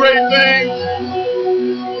done great things.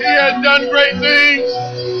 He has done great things.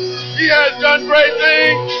 He has done great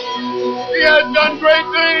things. He has done great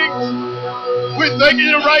things. We're thanking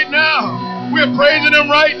Him right now. We're praising Him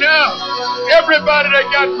right now. Everybody that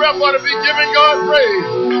got breath ought to be giving God praise.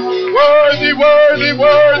 Worthy, worthy,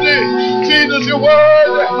 worthy. Jesus, you're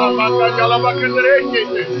worthy.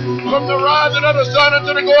 From the rising of the sun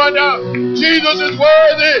until the going down, Jesus is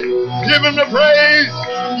worthy. Give Him the praise.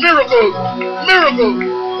 Miracles, miracles,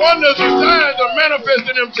 wonders and signs are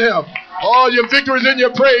manifesting themselves. All your victories in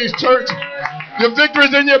your praise, church. Your victory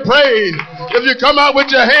is in your praise. If you come out with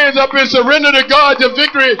your hands up and surrender to God, your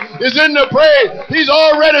victory is in the praise. He's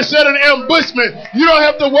already set an ambushment. You don't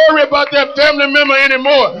have to worry about that family member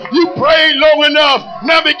anymore. You prayed long enough.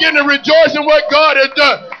 Now begin to rejoice in what God has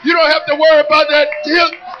done. You don't have to worry about that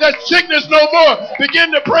sickness no more. Begin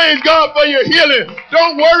to praise God for your healing.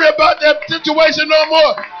 Don't worry about that situation no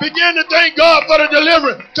more. Begin to thank God for the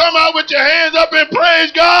deliverance. Come out with your hands up and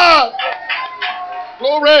praise God.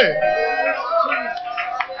 Glory.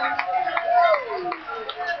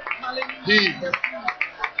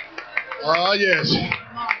 Yes.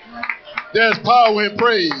 There's power in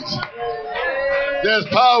praise. There's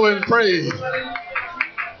power in praise.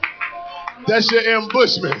 That's your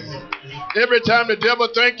ambushment. Every time the devil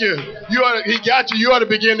think he got you, you ought to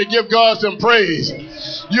begin to give God some praise.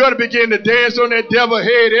 You ought to begin to dance on that devil's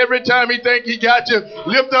head. Every time he think he got you,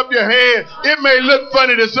 lift up your hand. It may look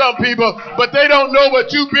funny to some people, but they don't know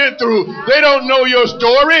what you've been through. They don't know your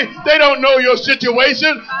story. They don't know your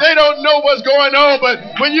situation. They don't know what's going on.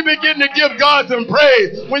 But when you begin to give God some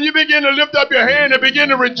praise, when you begin to lift up your hand and begin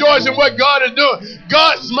to rejoice in what God is doing,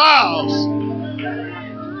 God smiles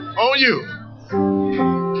on you.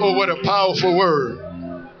 Oh, what a powerful word.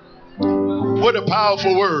 What a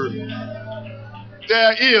powerful word.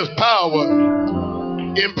 There is power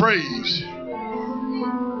in praise.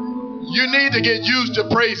 You need to get used to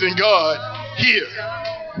praising God here.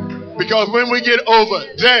 Because when we get over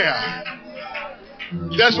there,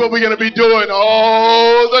 that's what we're going to be doing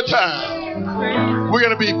all the time. We're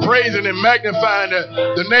going to be praising and magnifying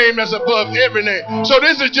the name that's above every name. So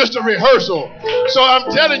this is just a rehearsal. So I'm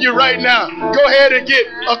telling you right now, go ahead and get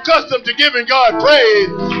accustomed to giving God praise,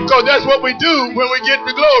 because that's what we do when we get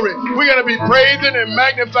the glory. We're going to be praising and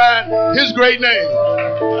magnifying His great name.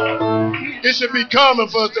 It should be common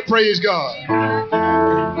for us to praise God.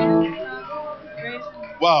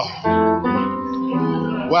 Wow.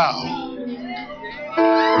 Wow.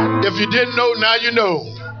 If you didn't know, now you know.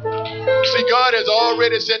 See, God has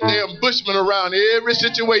already set the ambushment around every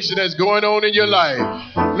situation that's going on in your life.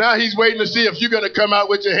 Now he's waiting to see if you're going to come out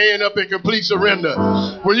with your hand up in complete surrender.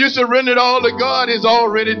 When you surrender it all to God, it's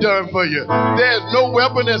already done for you. There's no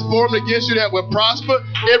weapon that's formed against you that will prosper.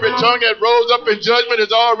 Every tongue that rose up in judgment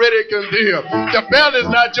is already condemned. The battle is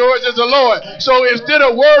not yours, it's the Lord. So instead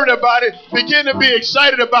of worrying about it, begin to be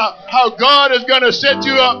excited about how God is going to set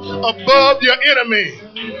you up above your enemy.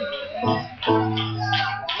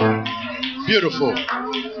 Beautiful,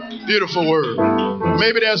 beautiful word.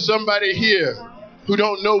 Maybe there's somebody here who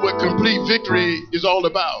don't know what complete victory is all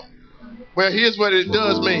about. Well, here's what it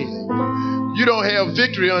does mean. You don't have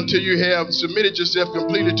victory until you have submitted yourself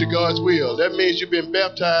completely to God's will. That means you've been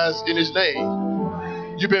baptized in his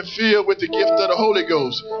name. You've been filled with the gift of the Holy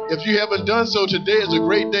Ghost. If you haven't done so, today is a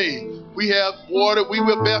great day. We have water. We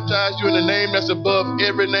will baptize you in the name that's above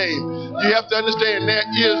every name. You have to understand there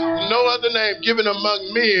is no other name given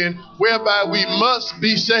among men whereby we must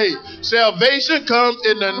be saved. Salvation comes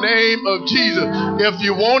in the name of Jesus. If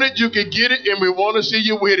you want it, you can get it, and we want to see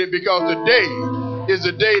you with it, because today is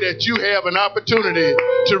the day that you have an opportunity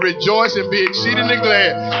to rejoice and be exceedingly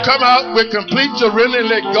glad. Come out with complete surrender and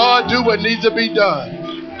let God do what needs to be done.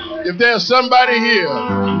 If there's somebody here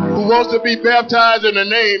who wants to be baptized in a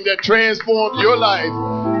name that transforms your life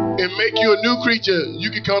and make you a new creature,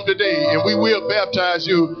 you can come today and we will baptize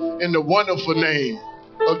you in the wonderful name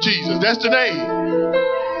of Jesus. That's the name.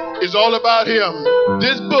 It's all about him.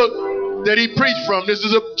 This book that he preached from, this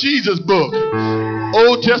is a Jesus book.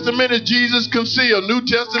 Old Testament is Jesus concealed. New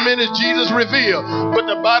Testament is Jesus revealed. But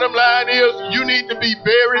the bottom line is you need to be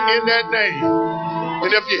buried in that name.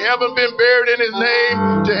 And if you haven't been buried in his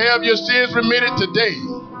name to have your sins remitted today,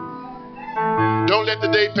 don't let the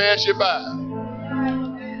day pass you by.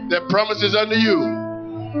 That promise is under you.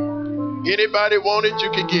 Anybody want it, you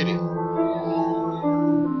can get it.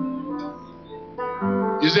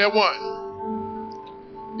 Is there one?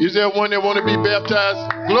 Is there one that want to be baptized?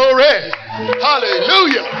 Glory!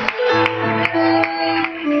 Hallelujah!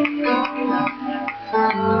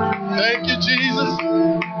 Thank you, Jesus.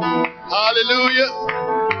 Hallelujah.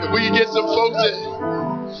 If we can get some folks that,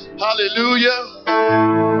 hallelujah.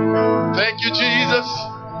 Thank you, Jesus.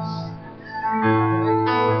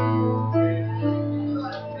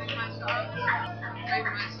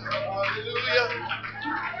 Hallelujah.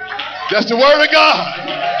 That's the word of God.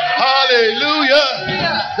 Hallelujah.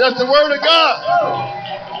 That's the word of God.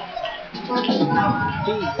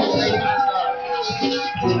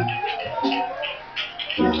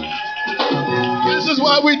 This is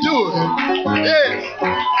why we do it. Yes.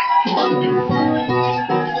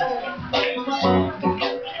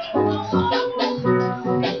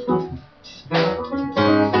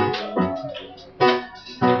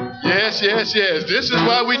 Yes, yes, yes. This is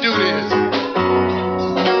why we do this.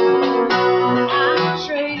 I'm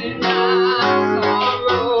trading my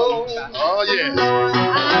sorrow. Oh, yes.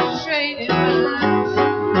 I'm trading my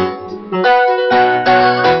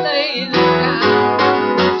I'm laying it down.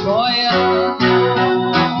 Joy of the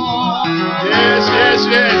Lord. Yes, yes,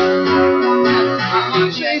 yes.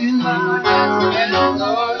 I'm trading my yes,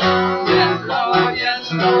 Lord. Yes, Lord.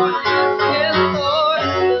 Yes, Lord. Yes, Lord.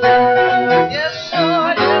 Yes,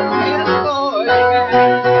 Lord. Yes, Lord.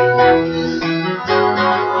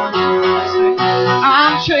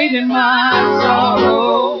 I'm trading my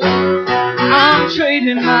sorrow. I'm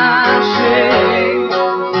trading my shame.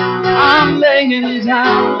 I'm laying it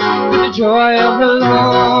down with the joy of the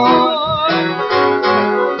Lord.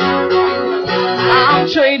 I'm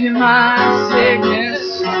trading my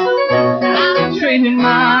sickness. I'm trading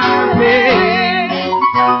my pain.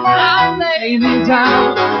 I'm laying it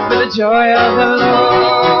down with the joy of the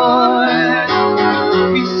Lord.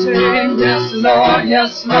 We sing, yes, Lord,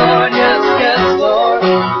 yes, Lord, yes, yes, Lord,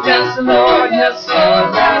 yes, Lord, yes,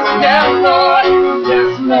 Lord, yes, yes, Lord,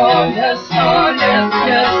 yes, Lord, yes, Lord, yes,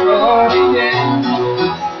 yes, Lord,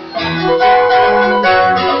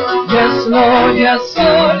 yes, Lord, yes,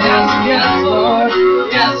 Lord, yes, yes, Lord,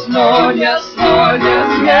 yes, Lord, yes, Lord, yes,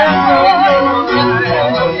 yes,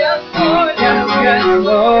 Lord, yes, Lord, yes, yes,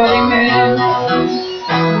 Lord, amen.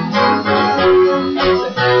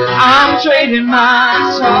 I'm trading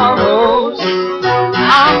my sorrows.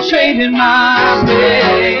 I'm trading my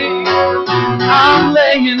pain. I'm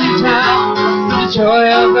laying it down for the joy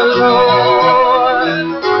of the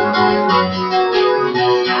Lord.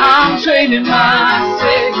 I'm trading my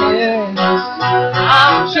sickness.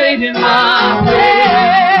 I'm trading my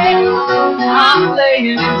pain. I'm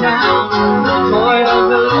laying it down for the joy of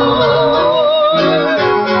the Lord.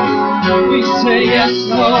 We say yes,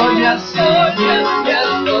 Lord, yes, Lord, yes, yes,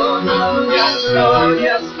 Lord, yes, Lord,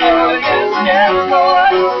 yes, Lord, yes, yes,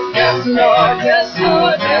 Lord, yes,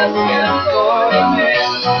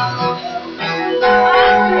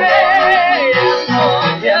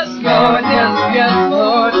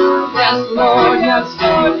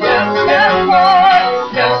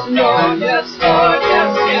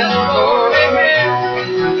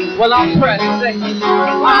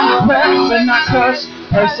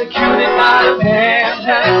 persecuted, not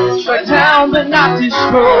abandoned, struck down but not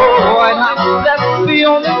destroyed. I'm blessed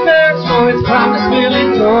beyond the curse, for His promise will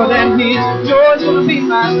endure, and His joy's gonna be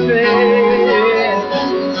my strength.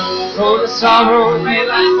 Though the sorrow may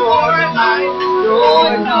last for a night,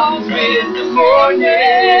 joy comes with the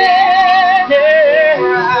morning.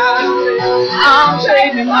 I'm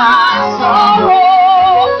trading my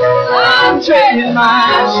sorrow, I'm trading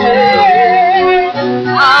my shame,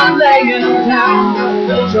 I'm laying down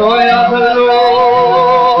the joy of the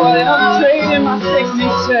Lord. And I'm trading my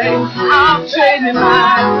sickness, say, I'm trading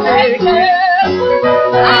my sickness,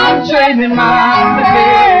 I'm trading my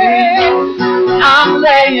pain, I'm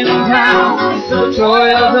laying down the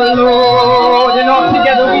joy of the Lord. And all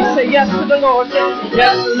together we say yes to the Lord.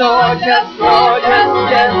 Yes, Lord, yes, Lord, yes,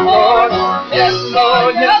 yes, Lord. Yes,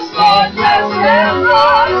 Lord, yes, Lord, yes, yes,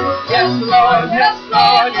 Lord. Yes, Lord, yes,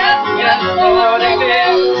 Lord, yes, yes, Lord.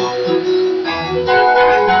 Amen.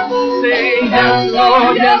 Say yes,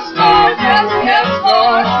 Lord, yes, Lord, yes, yes,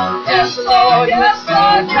 Lord. Yes, Lord, yes,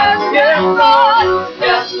 Lord, yes, yes, Lord.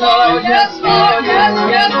 Yes, Lord, yes, Lord, yes,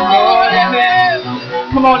 yes, Lord. Amen.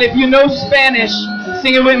 Come on, if you know Spanish,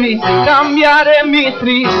 sing it with me. Cambiaré mi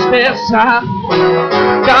tristeza,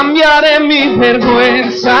 cambiaré mi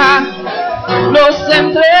vergüenza, los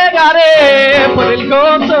entregaré por el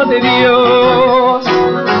gozo de Dios.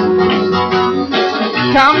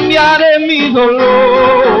 Cambiaré mi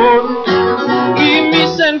dolor y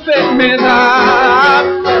mis enfermedades,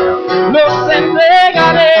 los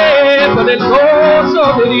entregaré por el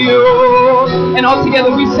gozo de Dios. And all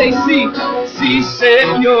together we say, sí, sí,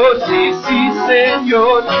 Señor, sí, sí,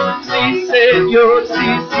 Señor, sí, Señor,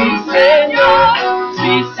 sí, sí, Señor,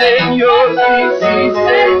 sí, Señor, sí, sí,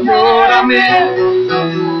 Señor, amén.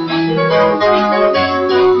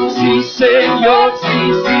 Sí, Señor,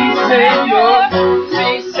 sí, sí, Señor,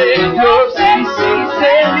 sí, Señor, sí, sí,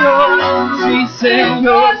 Señor, sí,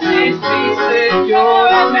 Señor, sí, sí, Señor,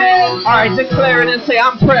 amen. All right, declare it and say,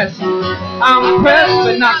 I'm pressed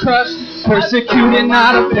but not crushed, persecuted,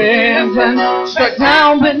 not abandoned, struck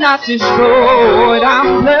down but not destroyed.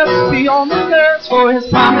 I'm blessed beyond the curse, for His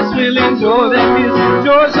promise will endure, that His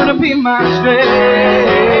joy's gonna be my strength.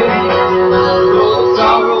 Though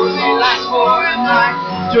sorrow may last for a night,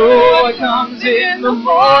 joy comes in the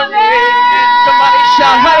morning. Somebody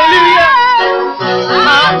shout hallelujah.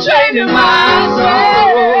 I'm trading my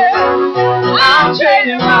sorrow, I'm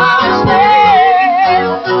trading my pain,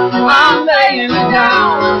 I'm laying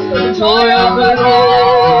down the joy of the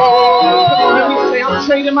Lord. Come on, let me say, I'm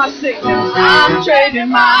trading my sickness, I'm trading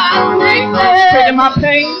my sickness, trading my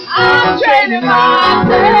pain, I'm trading my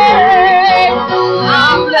pain,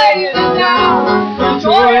 I'm laying down the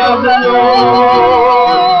joy of the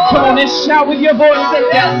Lord. Come on and shout with your voice, say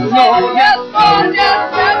yes, Lord, yes, Lord,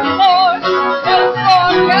 yes, yes, Lord, yes,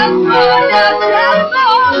 Lord, yes, Lord, yes, yes, Lord.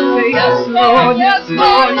 Say yes, Lord, yes,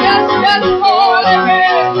 Lord, yes, yes, Lord,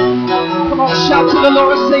 amen. Come on, shout to the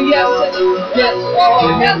Lord, say yes, yes,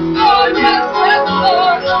 Lord, yes, Lord, yes, yes,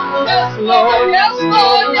 Lord, yes, Lord, yes,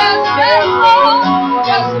 Lord, yes, yes, Lord,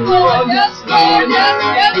 yes, Lord, yes, Lord, yes,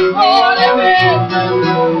 yes, Lord, amen.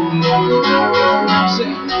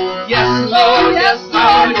 Say yes, Lord, yes,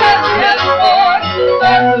 Lord, yes, yes, Lord,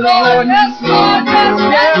 yes, Lord, yes, Lord, yes,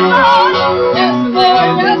 yes, Lord, yes,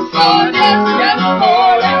 Lord, yes, Lord, yes, yes,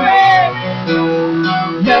 Lord, amen.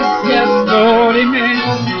 Yes, yes, Lord, amen.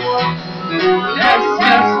 Yes,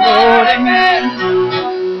 yes, Lord, amen.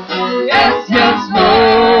 Yes, yes,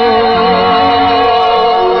 Lord,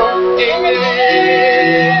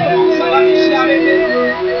 amen. Somebody shout amen.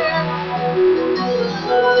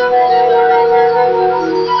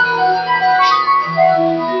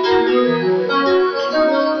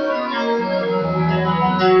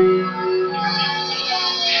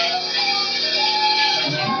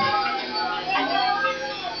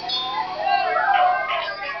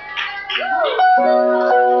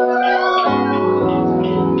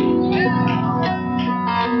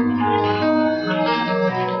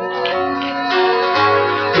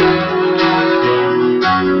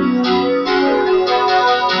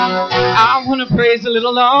 I want to praise a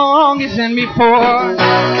little longer than before.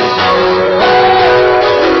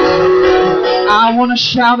 I want to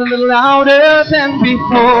shout a little louder than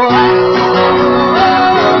before.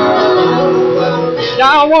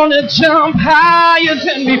 I want to jump higher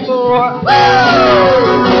than before.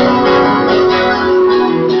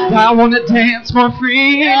 I want to dance more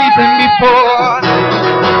freely than before.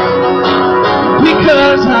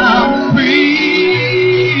 Because I'm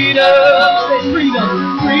freedom. Say freedom.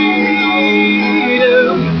 Freedom.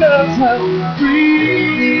 Because I'm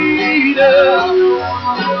freedom.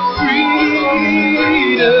 Freedom.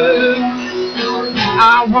 I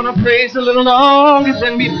want to praise a little longer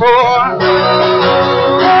than before.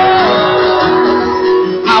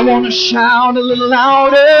 I want to shout a little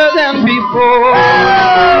louder than before.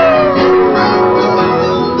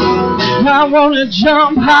 I want to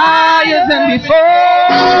jump higher than before.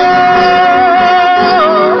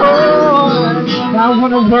 I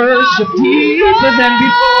want to worship deeper than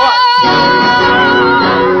before.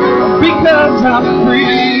 Because I'm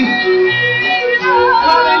free.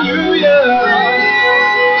 Hallelujah.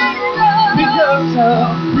 Because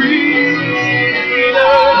I'm freedom.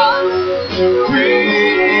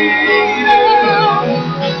 Freedom.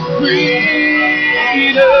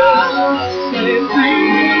 Freedom. Say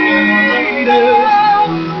freedom.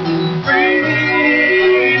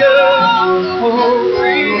 Freedom. Oh,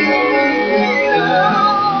 freedom.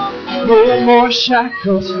 No more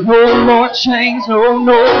shackles, no more chains, no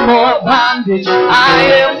more bondage. I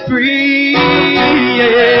am free.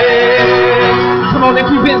 Yeah. Come on, if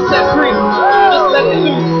you've been set free, just let it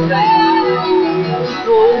loose.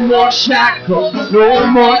 No more shackles, no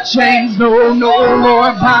more chains, no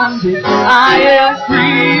more bondage. I am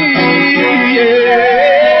free. Yeah.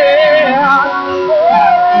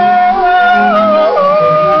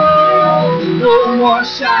 No more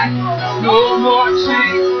shackles, no more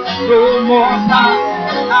chains. No more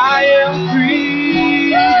bondage, I am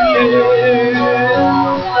free.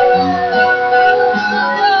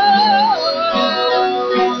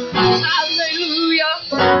 Hallelujah,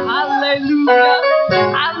 hallelujah,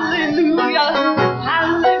 hallelujah,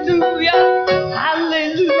 hallelujah,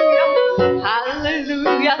 hallelujah,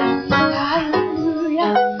 hallelujah,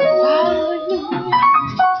 hallelujah,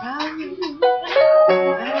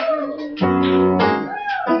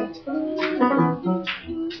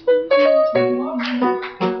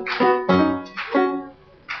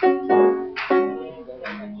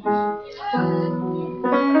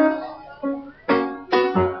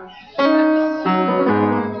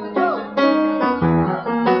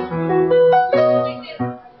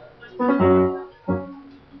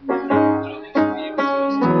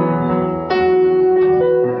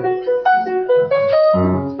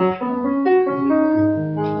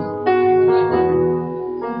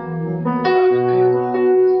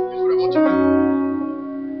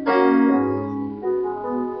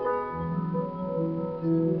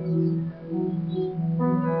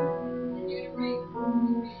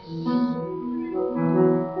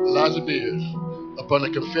 Upon the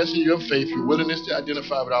confession of your faith, your willingness to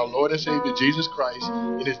identify with our Lord and Savior Jesus Christ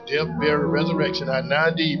in his death, burial, and resurrection, I now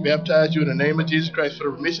indeed baptize you in the name of Jesus Christ for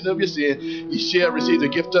the remission of your sin. You shall receive the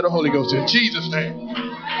gift of the Holy Ghost in Jesus' name.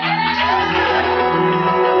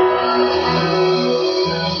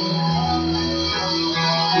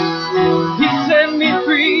 He set me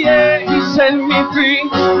free, yeah, he set me free.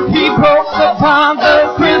 He broke the bonds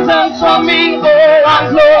of prison for me. Oh,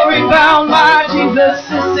 I'm glory bound, my Jesus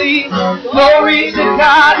to see. Glory to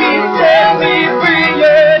God, he set me free,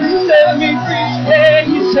 yeah, he set me free, yeah,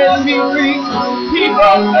 he set me free. He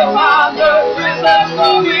broke the bonds of prison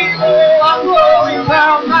for me. Oh, I'm glory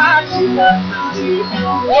bound, my Jesus to see.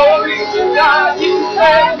 Glory to God, he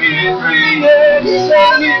set me free, yeah, he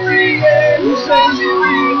set me free, yeah, he set me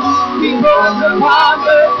free. He broke the bonds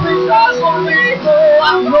of prison for me. Oh,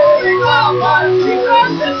 I'm glory bound, my Jesus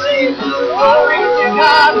to see. Glory to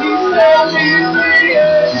God, he set me free,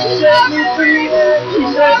 yeah, he set me free, yeah, he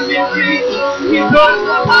set me free. He broke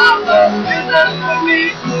the bonds of prison for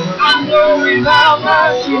me. I'm glory bound,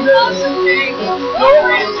 my Jesus to see.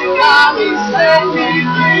 Glory to God, he set me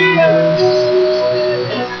free, yeah.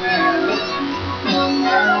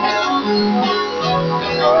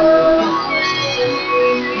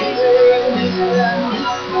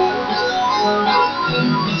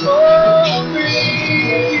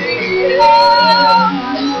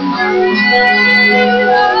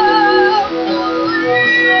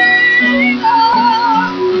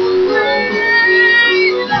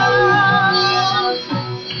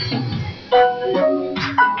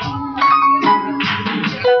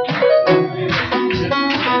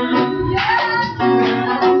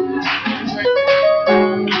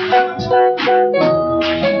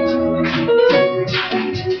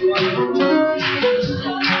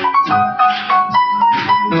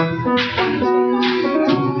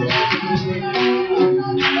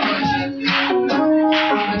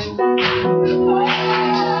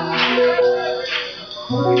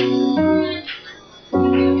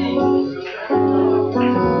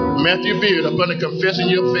 Upon the confession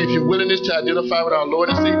of your faith, your willingness to identify with our Lord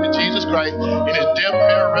and Savior Jesus Christ in his death,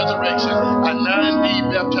 burial, and resurrection, I now indeed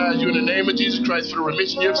baptize you in the name of Jesus Christ for the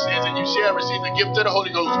remission of your sins, and you shall receive the gift of the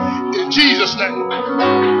Holy Ghost in Jesus' name.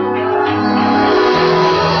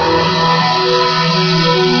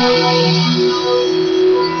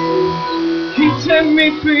 me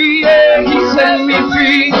free, yeah, He set me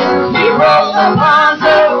free. He broke the bonds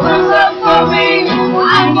of prison for me.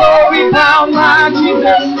 I'm glory bound, my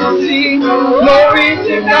Jesus to see. Glory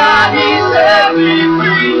to God, He set me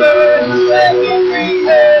free, yeah, He set me free,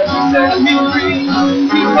 yeah, He set me free.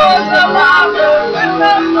 He broke the bonds of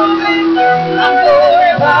prison for me. I'm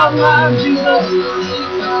glory bound, my Jesus to see.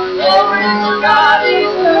 Glory to God, He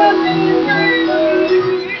set me free.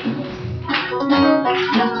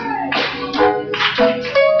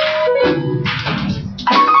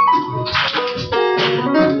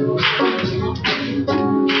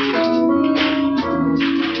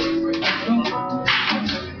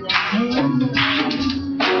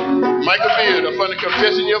 Michael Beard, upon the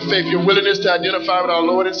confession of your faith, your willingness to identify with our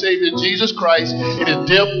Lord and Savior Jesus Christ in His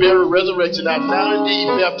death, burial, resurrection, I now indeed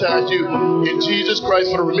baptize you in Jesus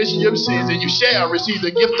Christ for the remission of your sins, and you shall receive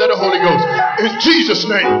the gift of the Holy Ghost. In Jesus'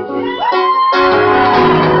 name.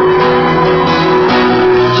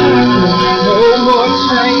 No more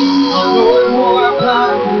chains, no more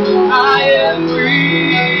bonds, I am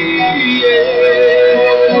free. Yeah.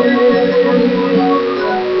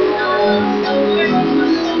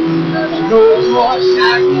 No more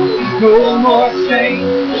shackles, no more chains,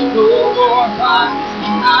 no more bonds,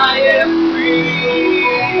 I am free.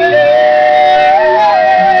 Yeah.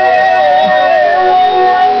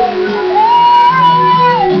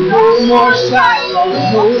 No more shackles,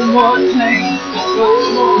 no more chains, no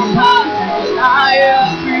more bonds, I am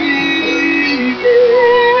free. Yeah.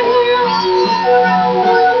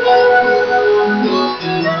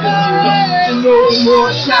 No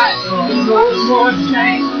more shackles, no more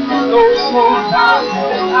chains, no more bonds,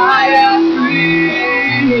 I am free.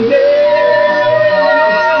 Yeah.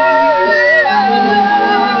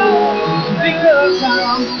 Because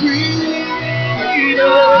I'm free.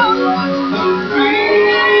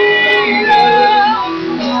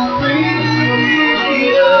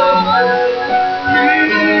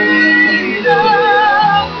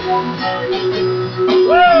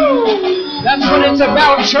 That's what it's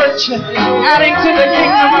about, church. Adding to the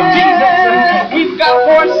kingdom of Jesus. We've got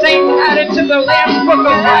more saints added to the Lamb's Book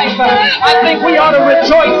of Life. I think we ought to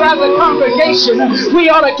rejoice as a congregation.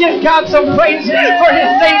 We ought to give God some praise for His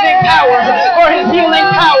saving power, for His healing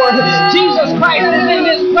power. Jesus Christ is in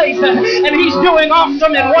this place, and He's doing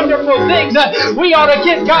awesome and wonderful things. We ought to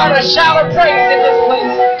give God a shout of praise in this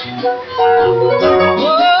place.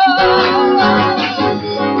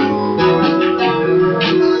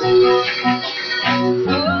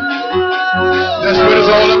 That's what it's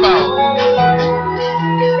all about.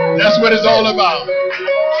 That's what it's all about.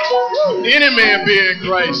 Any man be in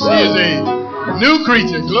Christ, he is a new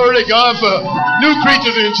creature. Glory to God for new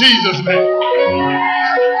creatures in Jesus' name.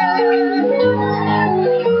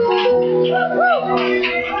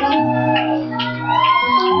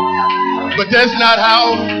 But that's not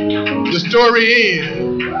how the story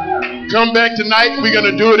ends. Come back tonight, we're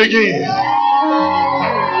going to do it again.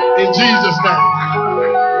 In Jesus' name.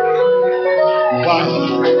 Wow.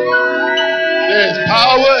 There is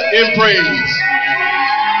power in praise.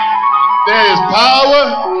 There is power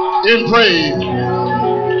in praise.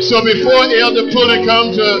 So before Elder Pullen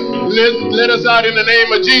comes to let us out in the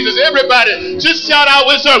name of Jesus, everybody just shout out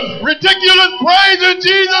with some ridiculous praise in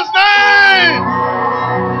Jesus' name.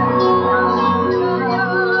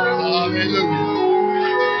 Hallelujah.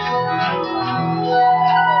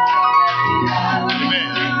 Amen.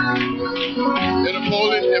 Elder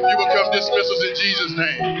Pullen, if you will come dismiss us in Jesus'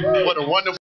 name. What a wonderful